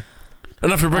legs. bear.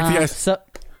 Enough to break the ice. So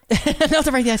not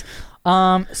to break the ice.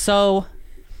 So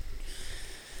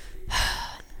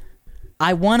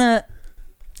I wanna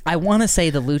say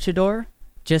the luchador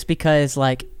just because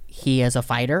like he is a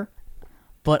fighter,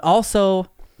 but also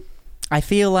I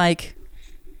feel like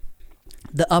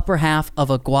the upper half of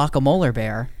a guacamole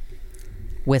bear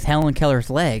with Helen Keller's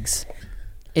legs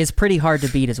is pretty hard to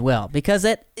beat as well because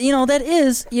that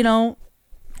is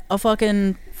a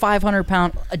fucking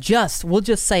 500-pound. We'll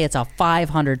just say it's a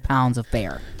 500 pounds of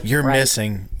bear. You're right?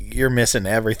 missing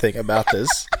everything about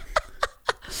this.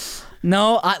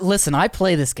 No, listen, I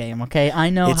play this game, okay?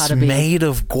 I know how It's to be. made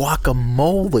of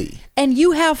guacamole. And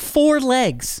you have 4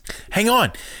 legs. Hang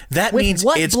on. That With means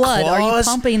what it's blood are you claws,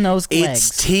 pumping those it's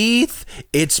legs? teeth,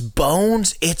 it's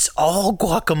bones, it's all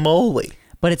guacamole.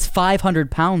 But it's 500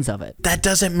 pounds of it. That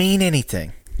doesn't mean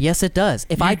anything. Yes, it does.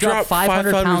 If You I drop drop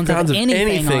 500 pounds of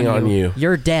anything on you,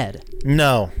 you're dead.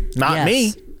 No, not Yes.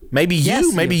 me. Maybe you,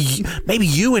 Yes, maybe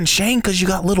you and Shane because you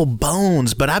got little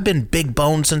bones. But I've been big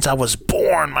boned since I was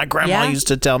born. My grandma Yeah? used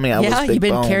to tell me I was big you've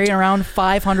been boned. carrying around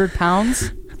 500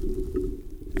 pounds?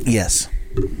 Yes.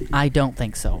 I don't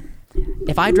think so.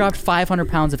 If I dropped 500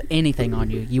 pounds of anything on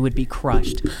you, you would be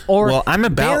crushed. Or Well, I'm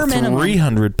bare about minimum,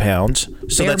 300 pounds,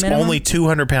 so Bare that's minimum? only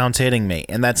 200 pounds hitting me,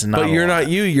 and that's not. But you're a lot. not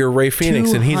you. You're Ray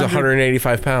Phoenix, and he's 200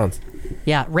 185 pounds.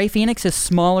 Yeah, Ray Phoenix is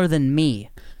smaller than me.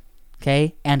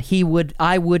 Okay? And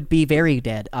I would be very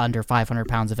dead under 500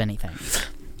 pounds of anything.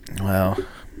 Well,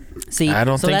 See, I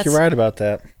don't so think you're right about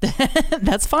that.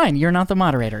 That's fine. You're not the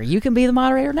moderator. You can be the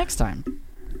moderator next time.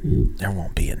 There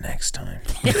won't be a next time.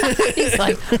 He's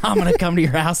like, I'm going to come to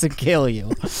your house and kill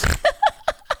you.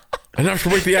 Enough to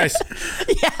break the ice.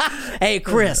 Hey,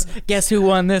 Chris, guess who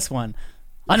won this one?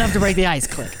 Enough to break the ice.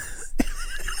 Click.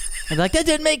 I'd be like, that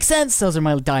didn't make sense. Those are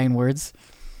my dying words.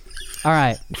 All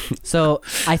right. So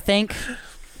I think,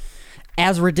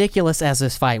 as ridiculous as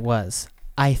this fight was,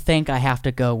 I think I have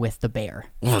to go with the bear.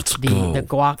 Let's The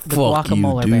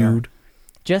guacamole bear.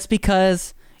 Just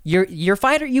because your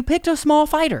fighter, you picked a small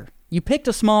fighter.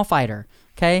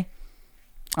 Okay?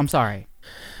 I'm sorry.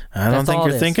 I don't That's think all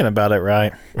you're it is. thinking about it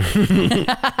right.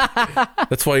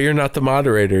 That's why you're not the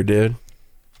moderator, dude.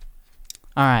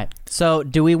 All right. So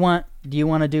do you want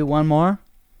to do one more?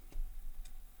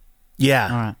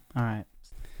 Yeah.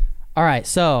 All right.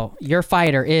 So your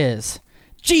fighter is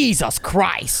Jesus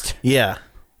Christ. Yeah.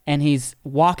 And he's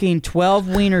walking 12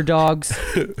 wiener dogs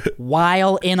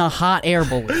while in a hot air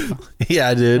balloon.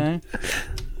 Yeah, dude. Okay?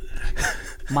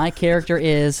 My character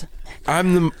is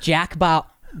I'm the Jack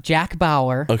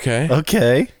Bauer. okay.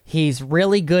 Okay. He's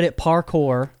really good at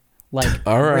parkour. Like,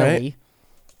 All right. really.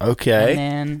 Okay. And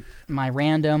then my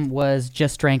random was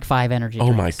just drank 5 energy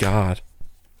Oh my drinks. god.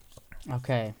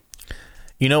 Okay.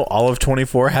 You know, all of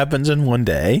 24 happens in one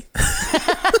day.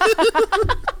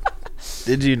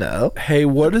 Did you know? Hey,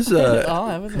 what is that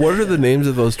was what are the names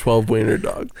of those 12 wiener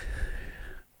dogs?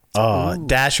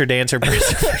 Dasher, Dancer,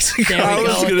 Prince. There we I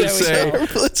was go. gonna There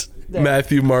we say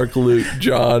Matthew, Mark, Luke,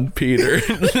 John, Peter.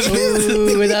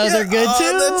 Ooh, those are good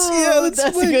too. that's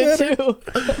That's way good too.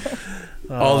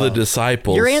 all the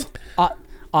disciples.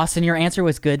 Austin, your answer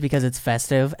was good because it's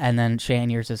festive, and then Shane,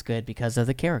 yours is good because of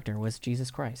the character was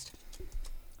Jesus Christ.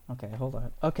 Okay, hold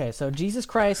on. Okay, so Jesus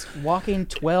Christ walking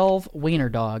 12 wiener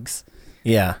dogs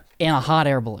Yeah. in a hot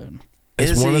air balloon.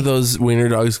 Is one of those wiener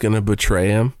dogs going to betray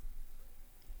him?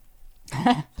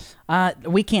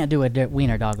 We can't do a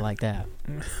wiener dog like that.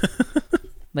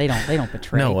 They don't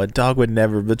betray. No, a dog would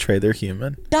never betray their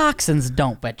human. Dachshunds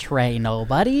don't betray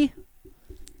nobody.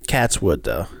 Cats would,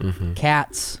 though. Mm-hmm.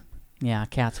 Cats. Yeah,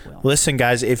 cats will. Listen,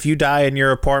 guys, if you die in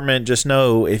your apartment, just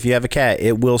know if you have a cat,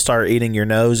 it will start eating your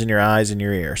nose and your eyes and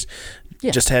your ears. Yeah.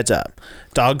 Just heads up.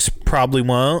 Dogs probably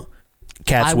won't.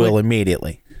 Cats will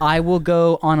immediately. I will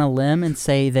go on a limb and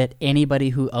say that anybody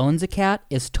who owns a cat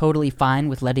is totally fine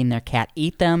with letting their cat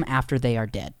eat them after they are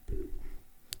dead.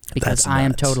 Because That's I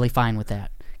am nuts. totally fine with that.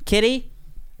 Kitty,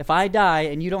 if I die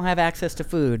and you don't have access to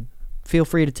food, feel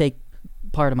free to take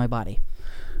part of my body.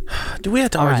 Do we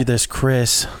have to All argue right. this,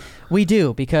 Chris? We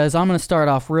do, because I'm going to start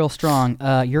off real strong.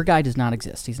 Your guy does not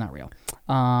exist. He's not real.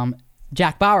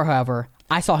 Jack Bauer, however,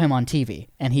 I saw him on TV,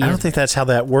 and he I don't is think that's how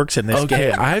that works in this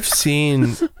Okay, game. I've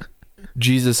seen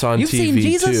Jesus on You've TV seen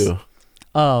Jesus? too.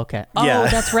 Oh, okay. Oh, Yeah.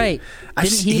 that's right.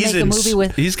 Didn't he he's make a in movie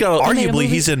with... He's got made a Arguably, movie-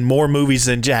 he's in more movies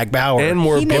than Jack Bauer. and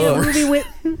more He made a books. movie with...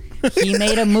 He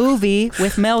made a movie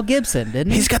with Mel Gibson,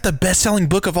 didn't he? He's got the best-selling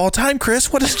book of all time,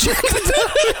 Chris. What is Jack?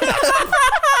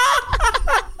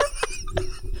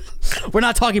 We're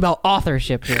not talking about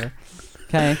authorship here.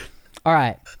 Okay? All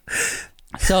right.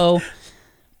 So,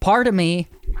 part of me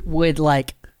would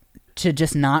like to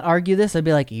just not argue this. I'd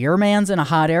be like, your man's in a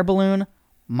hot air balloon.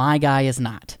 My guy is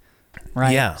not.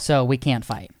 Right? Yeah. So, we can't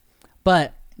fight.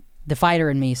 But the fighter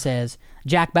in me says,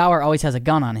 Jack Bauer always has a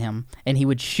gun on him, and he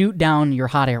would shoot down your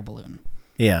hot air balloon.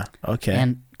 Yeah. Okay.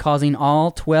 And causing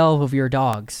all 12 of your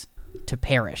dogs to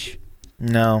perish.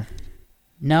 No,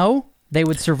 No? They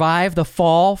would survive the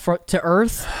fall to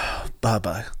Earth?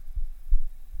 Bubba.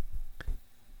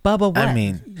 Bubba, what? I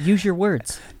mean- use your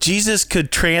words. Jesus could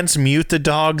transmute the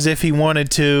dogs if he wanted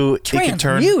to. He could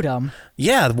Transmute them?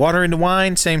 Yeah, water into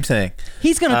wine, same thing.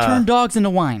 He's going to turn dogs into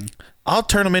wine. I'll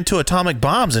turn them into atomic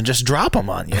bombs and just drop them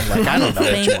on you. Like, I don't know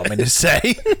what you want me to say.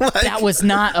 Like, That was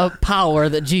not a power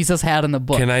that Jesus had in the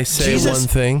book. Can I say Jesus- one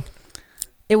thing?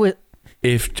 It was...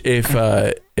 If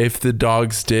the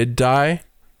dogs did die,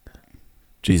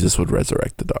 Jesus would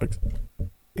resurrect the dogs.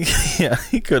 yeah,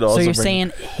 he could also. So you're bring-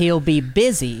 saying he'll be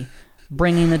busy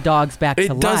bringing the dogs back to It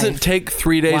life. doesn't take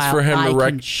 3 days while for him I to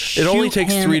can It only shoot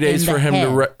takes him 3 days in the for him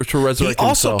head. to resurrect he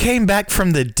also himself. came back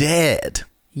from the dead.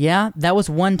 Yeah, that was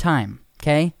one time,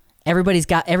 okay? Everybody, as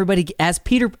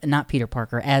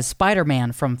as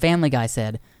Spider-Man from Family Guy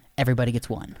said, everybody gets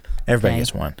one. Everybody Okay?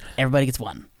 gets one. Everybody gets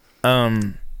one.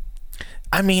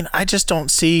 I mean, I just don't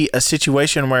see a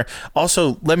situation where.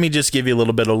 Also, let me just give you a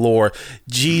little bit of lore.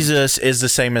 Jesus is the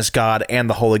same as God and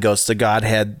the Holy Ghost, the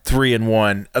Godhead, 3 in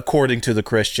 1, according to the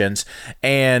Christians.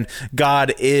 And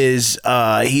God is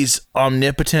he's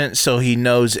omnipotent, so he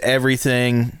knows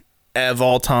everything of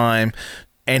all time,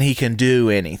 and he can do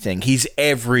anything. He's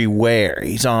everywhere.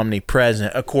 He's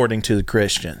omnipresent, according to the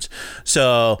Christians.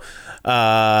 So,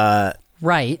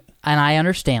 Right, and I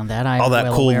understand that. I'm All that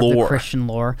well cool aware of the lore. Christian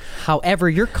lore. However,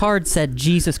 your card said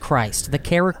Jesus Christ, the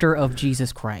character of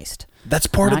Jesus Christ. that's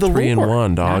part of Not the 3 in lore.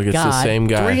 1, dog. Not It's the God. same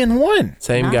guy. 3 in 1.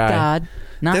 Same Not guy. God.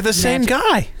 Not They're the same magic.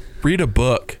 guy. Read a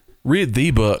book. Read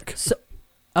the book. So,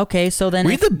 okay, so then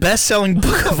Read the best-selling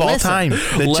book of all Listen. time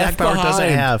that Left Jack Bauer doesn't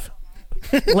Behind. have.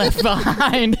 Left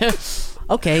Behind.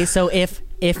 Okay, so if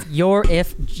your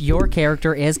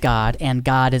character is God and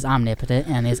God is omnipotent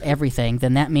and is everything,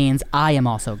 then that means I am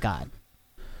also God.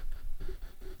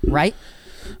 Right?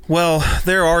 Well,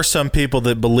 there are some people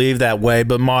that believe that way,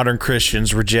 but modern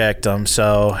Christians reject them.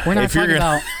 So We're not if you're talking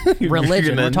gonna, about you're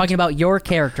religion. gonna- We're talking about your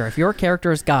character. If your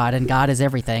character is God and God is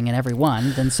everything and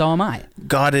everyone, then so am I.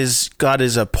 God is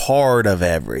a part of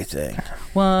everything.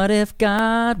 What if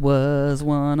God was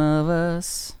one of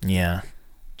us? Yeah.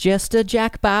 Just a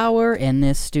Jack Bauer in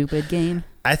this stupid game?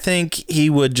 I think he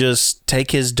would just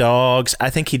take his dogs. I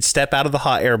think he'd step out of the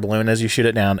hot air balloon as you shoot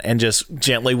it down and just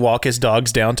gently walk his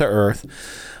dogs down to earth.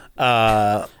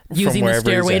 Using the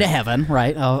stairway to heaven,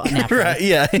 right? Oh, naturally. Right,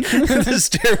 yeah. The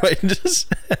stairway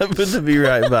just happened to be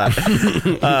right by.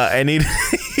 And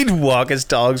he'd walk his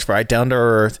dogs right down to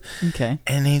earth. Okay.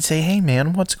 And he'd say, "Hey,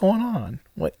 man, what's going on?"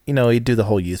 What he'd do the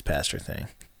whole youth pastor thing.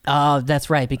 That's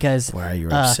right, because... Why are you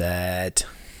upset?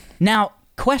 Now,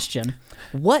 question.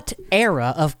 What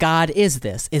era of God is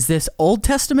this? Is this Old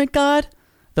Testament God?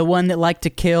 The one that liked to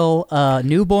kill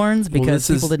newborns because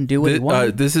people didn't do what he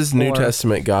wanted? This is New Or-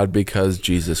 Testament God because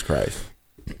Jesus Christ.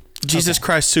 Jesus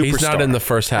Christ superstar. He's not in the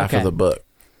first half Okay. of the book.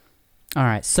 All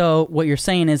right. So what you're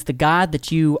saying is the God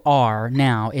that you are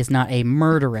now is not a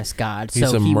murderous God. He's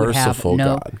so a he would have merciful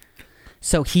no, God.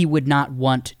 So he would not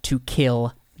want to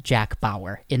kill Jack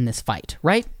Bauer in this fight,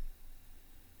 right?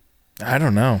 I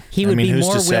don't know. He would be who's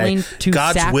more to say? willing to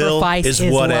God's will sacrifice is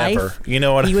his whatever. life. You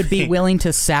know what He I would be mean? willing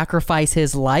to sacrifice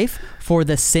his life for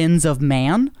the sins of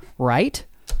man, right?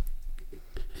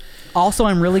 Also,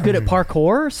 I'm really good at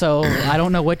parkour, so I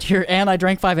don't know what you're. And I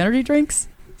drank 5 energy drinks.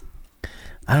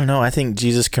 I don't know. I think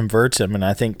Jesus converts him, and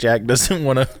I think Jack doesn't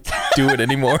want to do it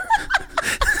anymore.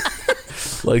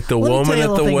 Like the Let me tell woman you a at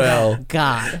little the thing well. about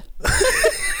God.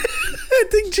 I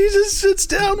think Jesus sits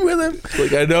down with him.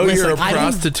 Like, I know Listen, you're a I don't-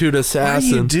 prostitute Why are you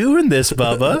assassin. doing this,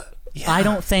 Bubba? I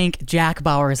don't think Jack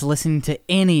Bauer is listening to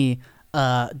any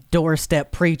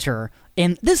doorstep preacher.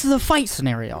 And this is a fight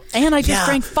scenario. And I just Yeah.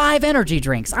 drank 5 energy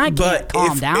drinks. I can't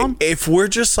calm down. If we're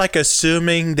just like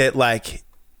assuming that like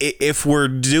if we're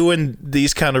doing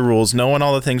these kind of rules, knowing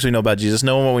all the things we know about Jesus,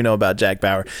 knowing what we know about Jack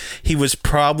Bauer, he was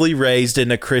probably raised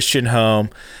in a Christian home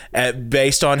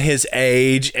based on his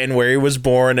age and where he was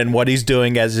born and what he's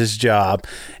doing as his job.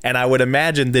 And I would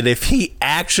imagine that if he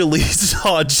actually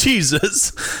saw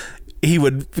Jesus, he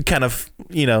would kind of,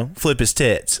 flip his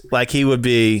tits. Like he would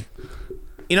be,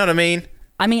 you know what I mean?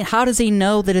 I mean, how does he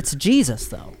know that it's Jesus,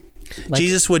 though? Like,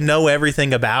 Jesus would know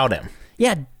everything about him.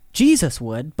 yeah, Jesus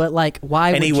would, but like, why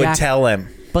And would he Jack would tell him.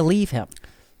 believe him?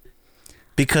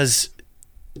 Because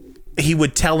he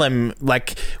would tell him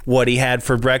like what he had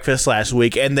for breakfast last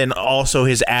week, and then also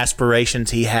his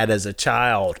aspirations he had as a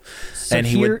child, So and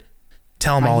he would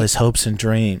tell him all his hopes and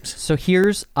dreams. So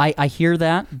I hear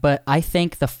that, but I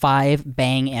think the 5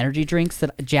 Bang energy drinks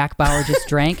that Jack Bauer just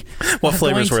drank. What are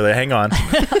flavors going were they? Hang on.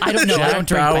 I don't know. I Jack don't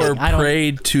drink Bauer Bang. I don't.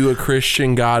 prayed to a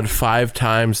Christian God 5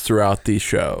 times throughout the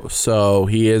show, so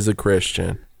he is a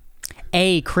Christian.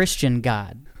 A Christian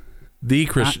God. The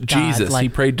Christian, Not God, Jesus. He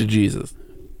like- prayed to Jesus.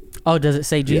 Oh, does it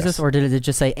say Jesus Yes. or did it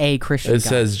just say a Christian It God?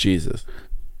 says Jesus.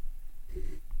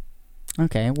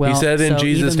 Okay, well, He said, "In so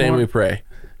Jesus' even name more- we pray."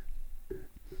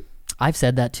 I've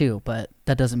said that too, but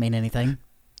that doesn't mean anything.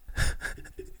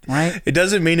 Right? It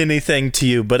doesn't mean anything to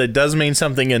you, but it does mean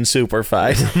something in Super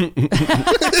Fight.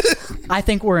 I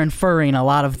think we're inferring a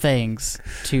lot of things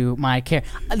to my care.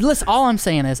 Listen, all I'm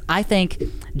saying is I think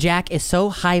Jack is so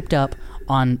hyped up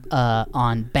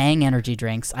on Bang energy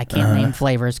drinks. I can't name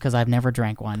flavors because I've never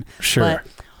drank one. Sure.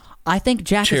 But I think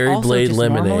Jack Cherry is also Blade just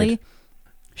lemonade. normally.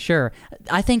 Sure.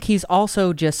 I think he's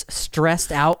also just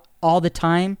stressed out all the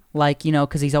time, like,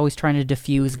 because he's always trying to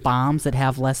defuse bombs that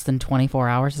have less than 24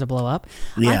 hours to blow up.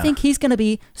 I Yeah. think he's going to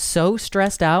be so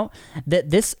stressed out that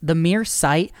the mere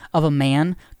sight of a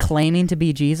man claiming to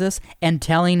be Jesus and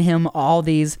telling him all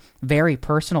these very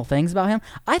personal things about him,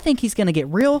 I think he's going to get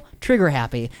real trigger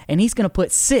happy and he's going to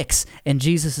put 6 in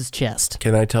Jesus's chest.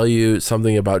 Can I tell you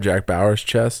something about Jack Bauer's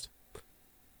chest?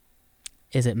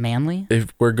 Is it manly?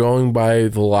 If we're going by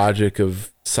the logic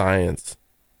of science,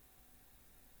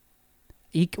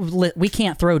 We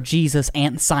can't throw Jesus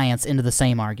and science into the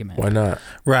same argument. why not?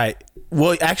 Right.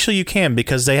 Well, actually, you can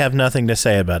because they have nothing to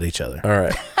say about each other. All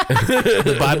right.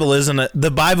 The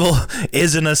Bible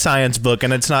isn't a science book,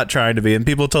 and it's not trying to be. And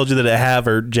people told you that it have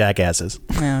are jackasses.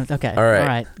 Yeah, okay. All right. All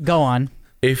right. Go on.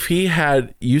 If he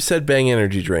had, you said Bang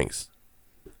energy drinks.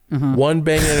 Mm-hmm. One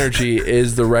Bang energy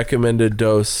is the recommended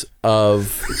dose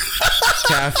of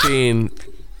caffeine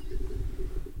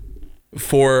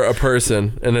for a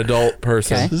person, an adult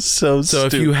person. Okay. This is so So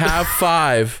stupid. if you have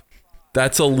 5,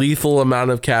 that's a lethal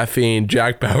amount of caffeine.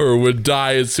 Jack Bauer would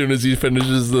die as soon as he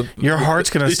finishes the. Your heart's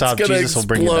going to It's stop. gonna Jesus will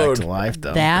bring you back explode. to life,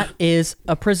 though. That is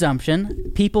a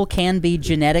presumption. People can be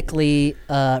genetically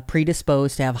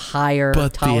predisposed to have higher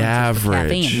But the tolerances to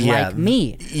average. caffeine, Yeah. like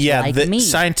me. Yeah, like me.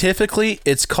 scientifically,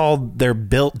 it's called they're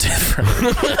built different.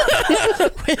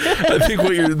 I think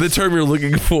the term you're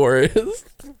looking for is.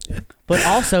 But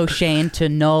also, Shane, to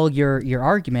null your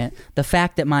argument, the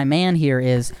fact that my man here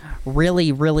is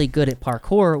really, really good at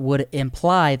parkour would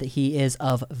imply that he is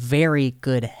of very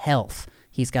good health.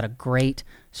 He's got a great,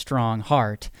 strong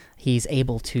heart. He's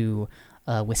able to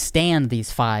withstand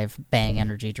these 5 Bang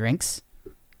energy drinks.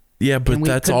 Yeah, but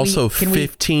that's also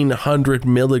 1,500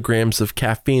 milligrams of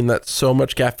caffeine. That's so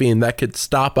much caffeine that could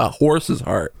stop a horse's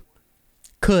heart.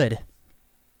 Could.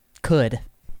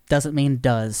 Doesn't mean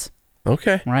does.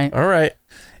 Okay. Right. All right.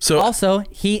 So Also,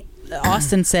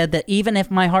 Austin said that even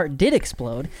if my heart did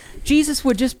explode, Jesus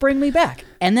would just bring me back,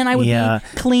 and then I would Yeah.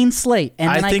 be clean slate,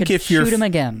 and then I think could if you're shoot him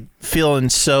again. Feeling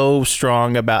so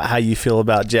strong about how you feel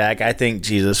about Jack, I think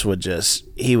Jesus would just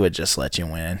let you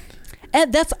win.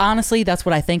 And that's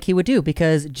what I think he would do,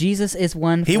 because Jesus is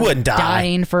one He for wouldn't die.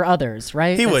 dying for others,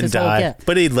 right? He That's wouldn't his whole die, gift.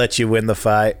 but he'd let you win the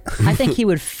fight. I think he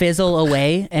would fizzle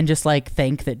away and just like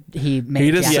think that he made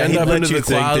He just Jack. end he'd up let into you the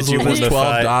think that clouds you with won his the 12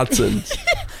 fight. Datsuns.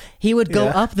 He would go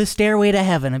Yeah. up the stairway to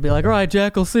heaven and be like, all right,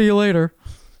 Jack, I'll see you later.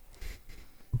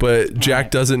 But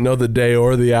Jack doesn't know the day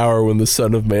or the hour when the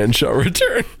Son of Man shall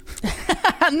return.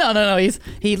 No.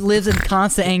 He lives in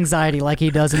constant anxiety like he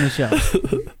does in the show.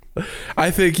 I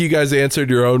think you guys answered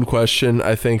your own question.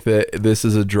 I think that this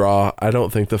is a draw. I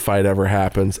don't think the fight ever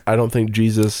happens. I don't think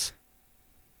Jesus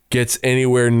gets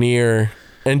anywhere near.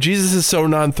 And Jesus is so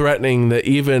non-threatening that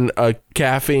even a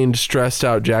caffeine stressed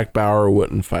out Jack Bauer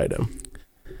wouldn't fight him.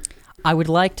 I would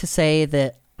like to say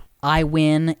that I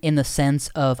win in the sense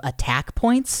of attack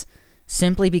points,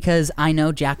 simply because I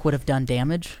know Jack would have done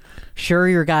damage. Sure,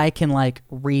 your guy can like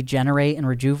regenerate and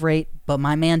rejuvenate, but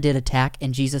my man did attack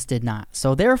and Jesus did not.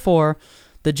 So therefore,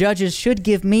 the judges should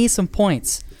give me some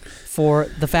points for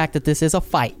the fact that this is a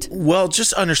fight. Well,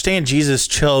 just understand, Jesus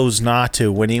chose not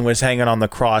to. When he was hanging on the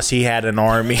cross, he had an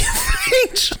army of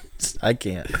angels. I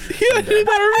can't. Yeah, an army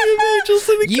of angels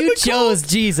in the You chose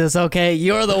Jesus, okay?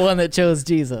 You're the one that chose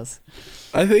Jesus.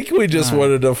 I think we just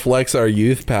wanted to flex our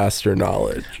youth pastor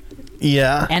knowledge.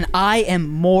 Yeah. And I am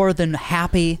more than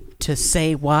happy to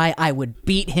say why I would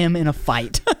beat him in a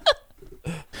fight.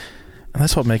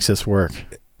 That's what makes this work.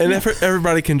 And if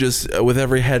everybody can just, with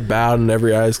every head bowed and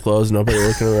every eyes closed, nobody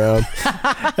looking around.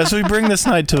 As we bring this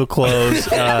night to a close,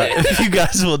 if you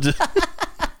guys will just...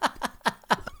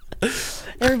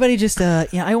 Everybody just,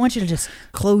 I want you to just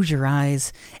close your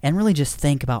eyes and really just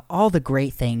think about all the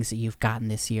great things that you've gotten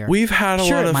this year. We've had a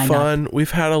Sure, lot it of might fun.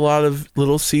 We've had a lot of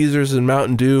Little Caesars and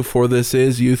Mountain Dew for This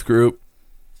Is Youth Group.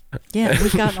 Yeah,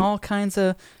 we've gotten all kinds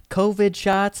of COVID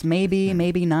shots, maybe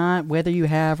not, whether you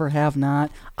have or have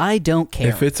not. I don't care.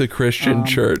 If it's a Christian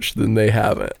church, then they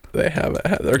haven't. They haven't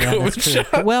had their Yeah, COVID that's true.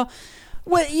 shot. Well,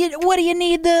 what do you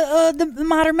need the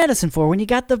modern medicine for when you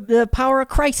got the power of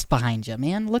Christ behind you,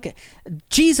 man? Look at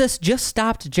Jesus just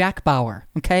stopped Jack Bauer.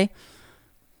 Okay,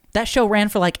 that show ran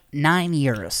for like 9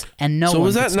 years, and no. So one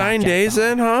was could that stop 9 Jack days Bauer.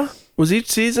 then, huh? Was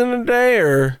each season a day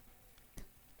or?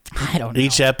 I don't know.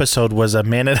 Each episode was a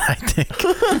minute, I think.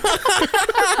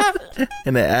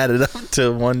 And it added up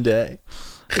to 1 day.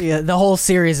 Yeah, the whole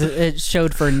series it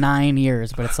showed for 9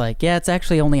 years, but it's like, yeah, it's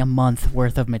actually only a month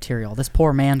worth of material. This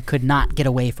poor man could not get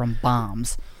away from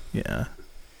bombs. Yeah.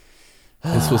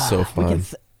 This was so We can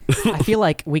fun. I feel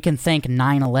like we can thank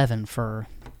 9/11 for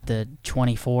the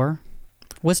 24.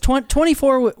 Was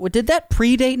 24? Did that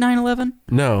predate 9/11,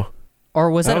 No, or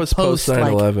was that was a post? post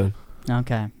 9/11.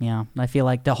 Okay, yeah. I feel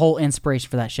like the whole inspiration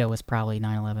for that show was probably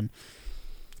 9/11.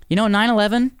 You know,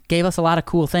 9/11 gave us a lot of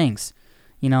cool things.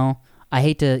 You know, I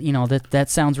hate to, that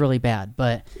sounds really bad,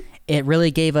 but it really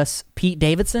gave us Pete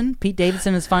Davidson. Pete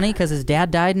Davidson is funny because his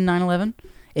dad died in 9/11.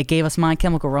 It gave us My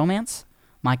Chemical Romance.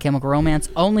 My Chemical Romance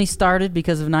only started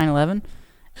because of 9/11.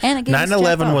 And it gave us Jack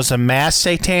 9/11 Bauer. was a mass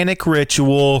satanic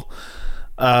ritual.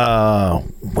 We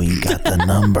got the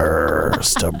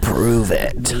numbers to prove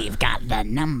it. We've got the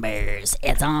numbers.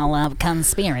 It's all a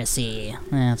conspiracy.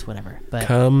 That's whatever. But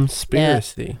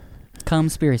Conspiracy.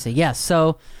 conspiracy. Yes.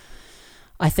 So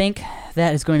I think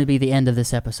that is going to be the end of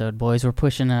this episode, boys. We're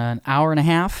pushing an hour and a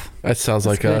half. That sounds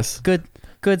like us.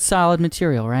 Good, solid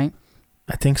material, right?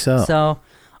 I think so. So,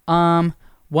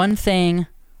 one thing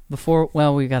before.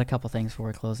 Well, we got a couple things before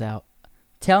we close out.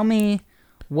 Tell me,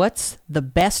 what's the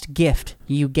best gift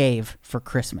you gave for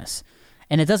Christmas?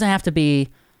 And it doesn't have to be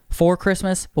for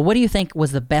Christmas, but what do you think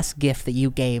was the best gift that you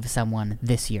gave someone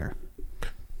this year?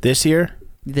 This year?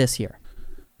 This year.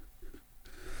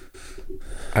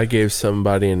 I gave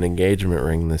somebody an engagement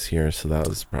ring this year, so that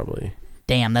was probably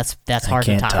Damn, that's hard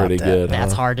to can't top. top pretty that. good.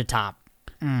 That's huh? hard to top.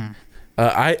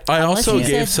 I also you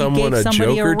said you gave someone gave a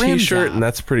somebody a Joker rim T-shirt, job. and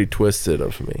that's pretty twisted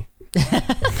of me.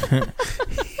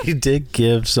 You did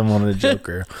give someone a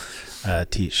Joker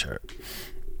T-shirt.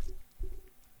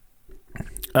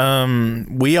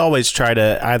 We always try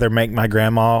to either make my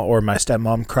grandma or my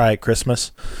stepmom cry at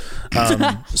Christmas.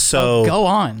 So Go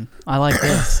on. I like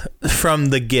this. from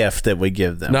the gift that we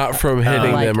give them. Not from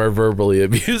hitting like- them or verbally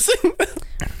abusing them.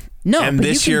 No, And but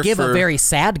you this can year give a for- very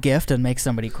sad gift and make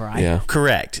somebody cry. Yeah.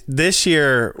 Correct. This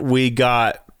year we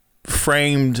got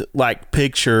framed like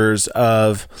pictures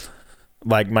of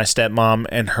like my stepmom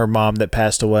and her mom that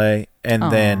passed away, and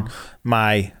then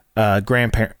my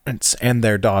grandparents and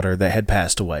their daughter that had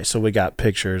passed away. So we got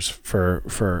pictures for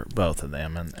both of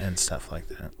them and stuff like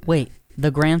that. Wait,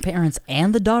 the grandparents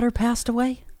and the daughter passed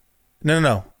away?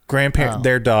 No. Grandparent,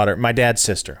 their daughter, my dad's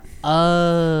sister.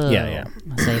 Oh. Yeah.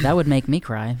 Say that would make me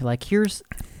cry. Like, here's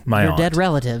My your aunt. dead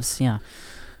relatives. Yeah.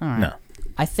 All right. No.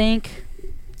 I think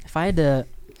if I had to,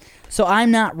 so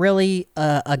I'm not really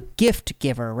a gift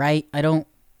giver, right?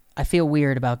 I feel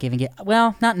weird about giving it.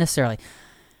 Well, not necessarily.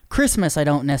 Christmas, I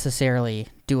don't necessarily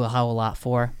do a whole lot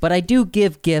for, but I do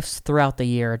give gifts throughout the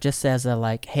year, just as a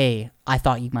like, hey, I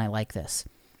thought you might like this.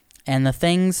 And the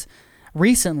things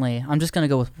recently, I'm just gonna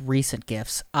go with recent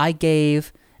gifts. I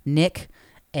gave Nick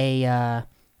a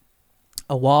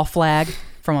wall flag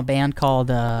from a band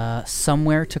called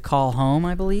Somewhere to Call Home,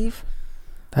 I believe.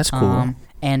 That's cool.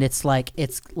 And it's like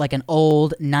an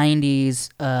old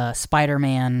 90s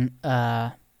Spider-Man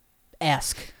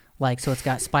esque. Like, so it's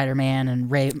got Spider-Man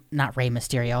and not Rey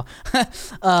Mysterio,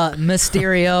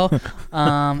 Mysterio,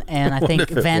 and I think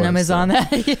Venom is on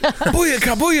that. Yeah.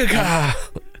 Booyaka, booyaka!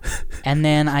 And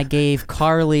then I gave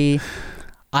Carly,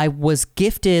 I was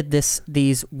gifted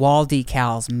these wall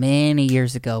decals many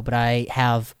years ago, but I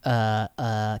have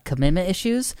commitment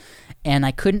issues, and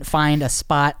I couldn't find a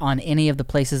spot on any of the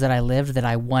places that I lived that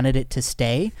I wanted it to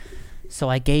stay. So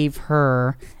I gave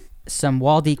her some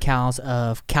wall decals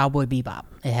of Cowboy Bebop.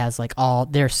 It has like all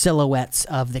their silhouettes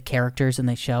of the characters in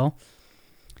the show.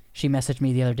 She messaged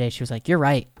me the other day. She was like, "You're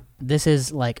right. This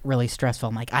is like really stressful."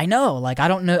 I'm like, "I know. Like, I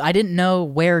don't know. I didn't know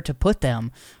where to put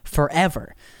them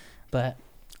forever, but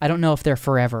I don't know if they're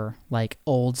forever like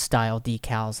old style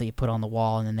decals that you put on the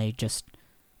wall and then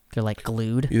they're like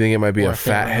glued." You think it might be Or a if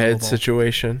they're fathead removable.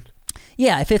 situation?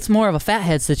 Yeah, if it's more of a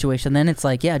fathead situation, then it's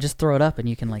like, yeah, just throw it up and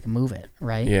you can like move it,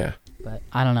 right? Yeah. But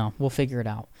I don't know. We'll figure it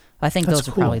out. I think That's those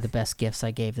are cool. probably the best gifts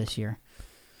I gave this year.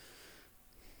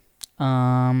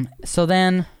 So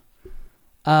then,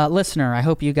 listener, I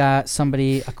hope you got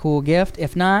somebody a cool gift.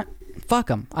 If not, fuck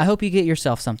them. I hope you get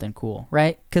yourself something cool,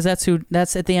 right? Because that's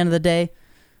at the end of the day,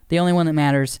 the only one that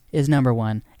matters is number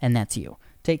one, and that's you.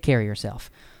 Take care of yourself.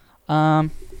 So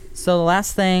the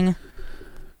last thing,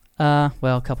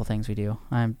 well, a couple things we do.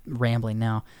 I'm rambling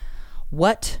now.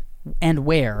 What and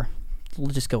where? We'll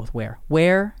just go with where.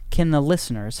 Where can the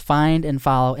listeners find and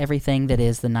follow everything that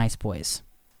is the Nice Boys?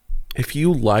 If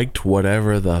you liked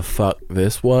whatever the fuck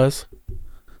this was,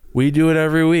 we do it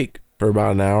every week for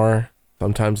about an hour,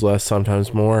 sometimes less,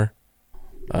 sometimes more.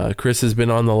 Chris has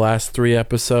been on the last 3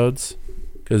 episodes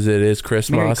because it is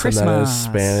Christmas, Merry and that Christmas. is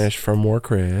Spanish for more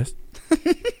Chris.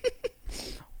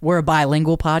 We're a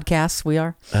bilingual podcast, we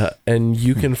are. And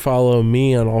you can follow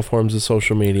me on all forms of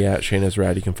social media at Shane is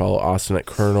Rad. You can follow Austin at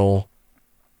Colonel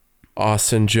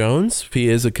Austin Jones. He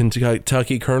is a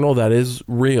Kentucky Colonel. That is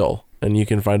real. And you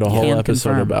can find a whole Can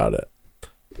episode confirm. about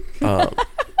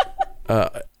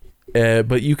it.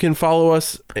 But you can follow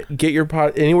us, get your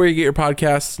anywhere you get your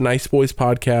podcasts, Nice Boys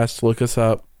Podcast. Look us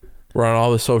up. We're on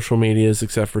all the social medias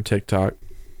except for TikTok.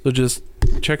 So just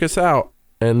check us out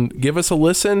and give us a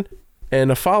listen and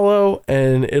a follow,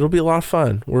 and it'll be a lot of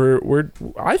fun.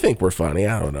 I think we're funny.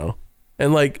 I don't know.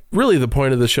 And like, really, the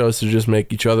point of the show is to just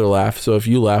make each other laugh. So if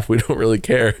you laugh, we don't really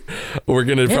care. We're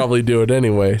gonna probably do it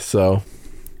anyway. So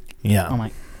Yeah. Oh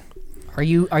my! Are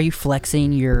you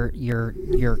flexing your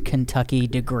Kentucky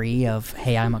degree of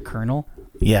hey, I'm a colonel?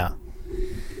 Yeah.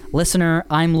 Listener,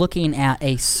 I'm looking at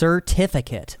a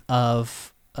certificate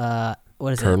of what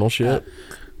is colonelship. it?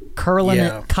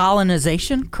 Yeah.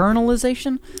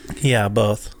 Colonization? Yeah,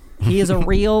 both. He is a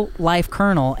real life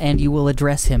colonel, and you will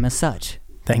address him as such.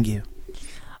 Thank you.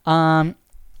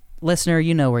 Listener,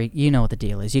 you know what the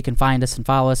deal is. You can find us and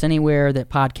follow us anywhere that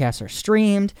podcasts are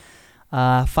streamed.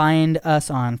 Find us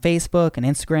on Facebook and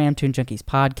Instagram, Toon Junkies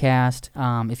Podcast.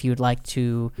 If you would like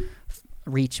to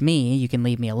reach me, you can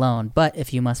leave me alone. But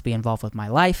if you must be involved with my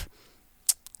life,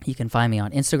 you can find me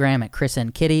on Instagram at Chris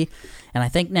and Kitty. And I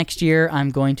think next year I'm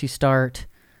going to start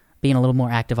being a little more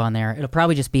active on there. It'll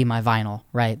probably just be my vinyl,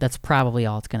 right? That's probably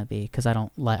all it's going to be because I'm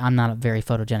not a very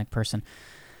photogenic person.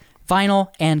 Vinyl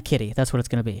and Kitty, that's what it's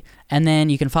going to be. And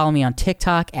then you can follow me on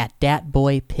TikTok at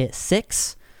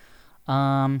DatBoyPit6.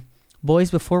 Boys,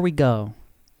 before we go,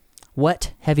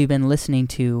 what have you been listening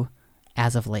to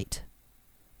as of late?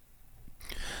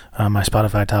 My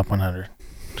Spotify Top 100.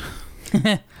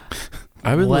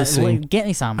 I've been listening. Get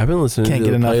me some. I've been listening Can't to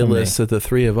get the enough of me. playlist that the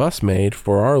 3 of us made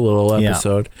for our little Yeah.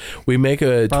 episode. We make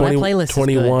a Bro, that playlist is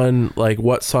 21 like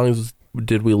what songs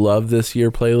did we love this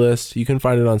year playlist. You can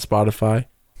find it on Spotify.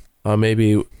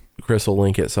 Maybe Chris will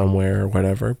link it somewhere or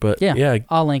whatever. But yeah,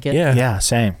 I'll link it. Yeah,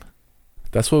 same.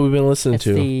 that's what we've been listening It's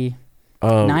to. the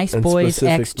Nice and Boys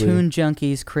X specifically, Toon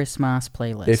Junkies Christmas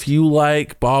playlist. If you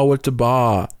like Ball with the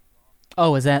Ball,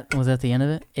 Oh, was that the end of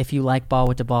it? If you like Ball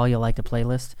with the Ball, you'll like the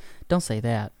playlist. Don't say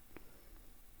that.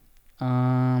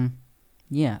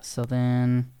 Yeah. So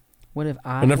then, what if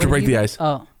I? Enough to what break have you the been- ice.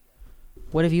 Oh,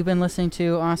 What have you been listening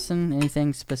to, Austin?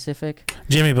 Anything specific?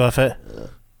 Jimmy Buffett.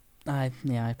 I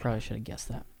probably should have guessed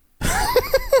that.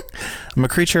 I'm a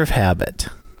creature of habit.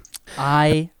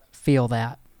 I feel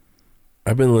that.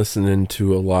 I've been listening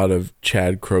to a lot of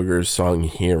Chad Kroger's song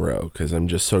Hero because I'm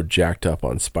just so jacked up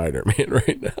on Spider-Man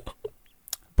right now.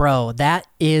 Bro, that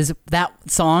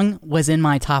song was in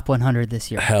my top 100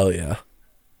 this year. Hell yeah.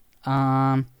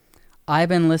 I've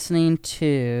been listening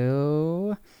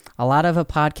to a lot of a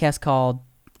podcast called,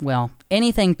 well,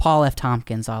 anything Paul F.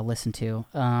 Tompkins I'll listen to.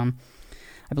 I've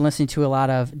been listening to a lot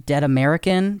of Dead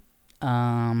American,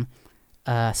 Stop,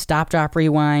 Drop,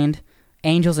 Rewind,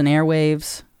 Angels and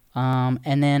Airwaves,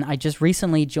 and then I just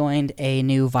recently joined a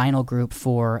new vinyl group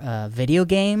for video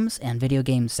games and video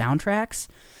game soundtracks.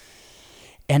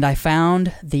 And I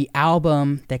found the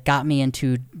album that got me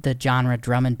into the genre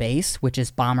drum and bass, which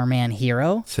is Bomberman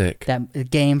Hero. Sick. That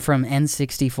game from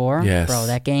N64. Yes. Bro,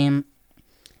 that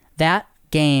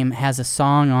game has a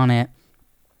song on it.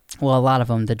 Well, a lot of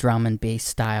them, the drum and bass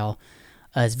style,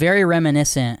 is very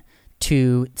reminiscent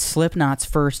to Slipknot's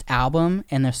first album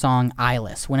and their song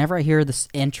Eyeless. Whenever I hear this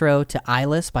intro to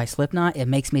Eyeless by Slipknot, it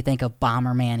makes me think of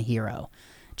Bomberman Hero.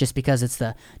 Just because it's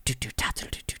the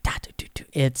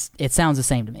it sounds the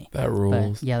same to me. That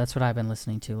rules. But yeah, that's what I've been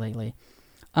listening to lately.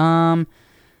 I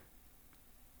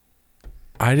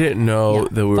didn't know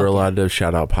that we were fuck allowed to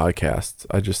shout out podcasts.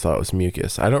 I just thought it was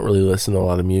mucus. I don't really listen to a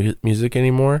lot of music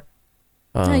anymore.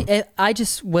 I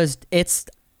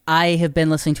have been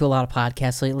listening to a lot of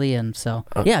podcasts lately, and so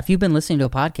yeah, if you've been listening to a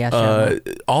podcast,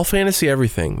 All Fantasy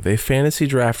Everything. They fantasy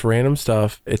draft random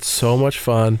stuff. It's so much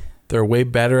fun. They're way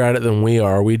better at it than we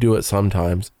are. We do it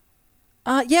sometimes.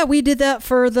 Yeah, we did that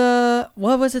for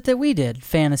what was it that we did?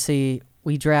 Fantasy.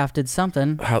 We drafted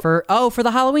something for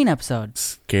the Halloween episode.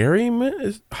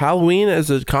 Halloween as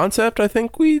a concept, I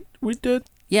think we did.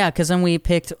 Yeah, because then we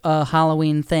picked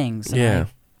Halloween things. And Yeah.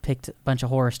 I picked a bunch of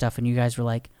horror stuff, and you guys were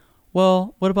like,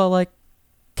 well, what about like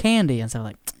candy? And so I'm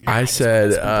like, I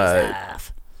said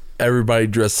everybody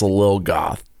dress a little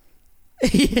goth.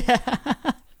 Yeah.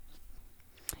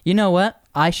 You know what?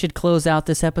 I should close out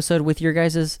this episode with your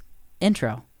guys'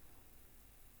 intro.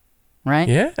 Right?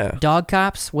 Yeah. Dog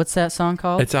Cops. What's that song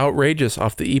called? It's Outrageous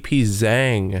off the EP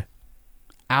Zang.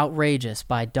 Outrageous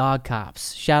by Dog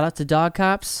Cops. Shout out to Dog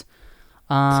Cops.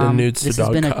 Send nudes to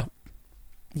Dog Cop.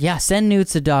 Yeah, send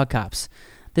nudes to Dog Cops.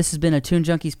 This has been a Toon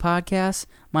Junkies podcast.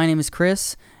 My name is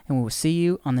Chris, and we will see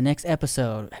you on the next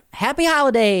episode. Happy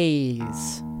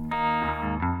holidays!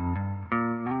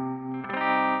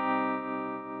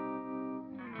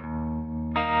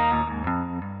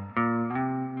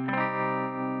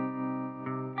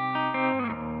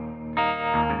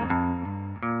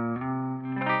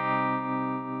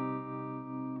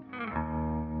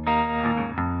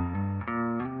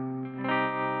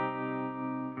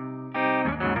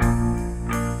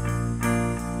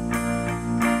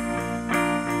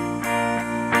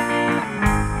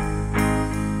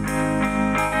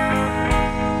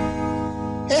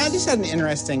 Hey, I just had an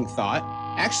interesting thought.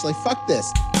 Actually, fuck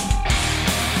this.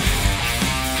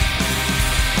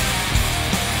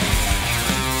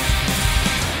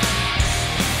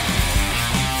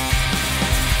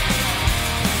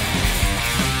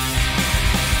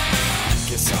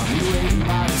 Guess I'll be waiting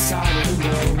by the side of the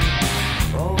road.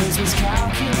 Always was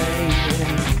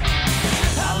calculating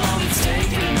how long it's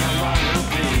taking and how long it'll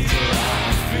be till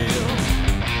I feel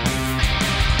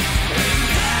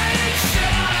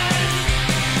impatient,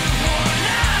 worn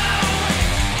out,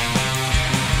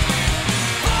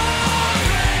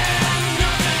 boring,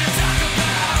 nothing to talk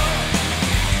about.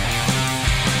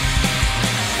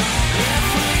 If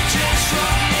we just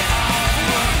shrug it off,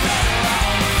 we're better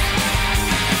off.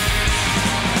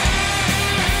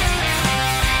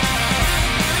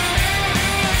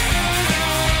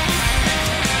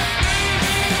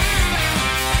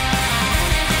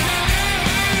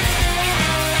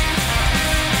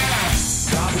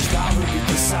 Garbage dollar at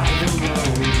the side of the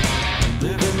road,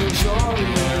 living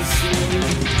luxuriously.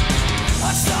 I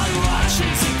started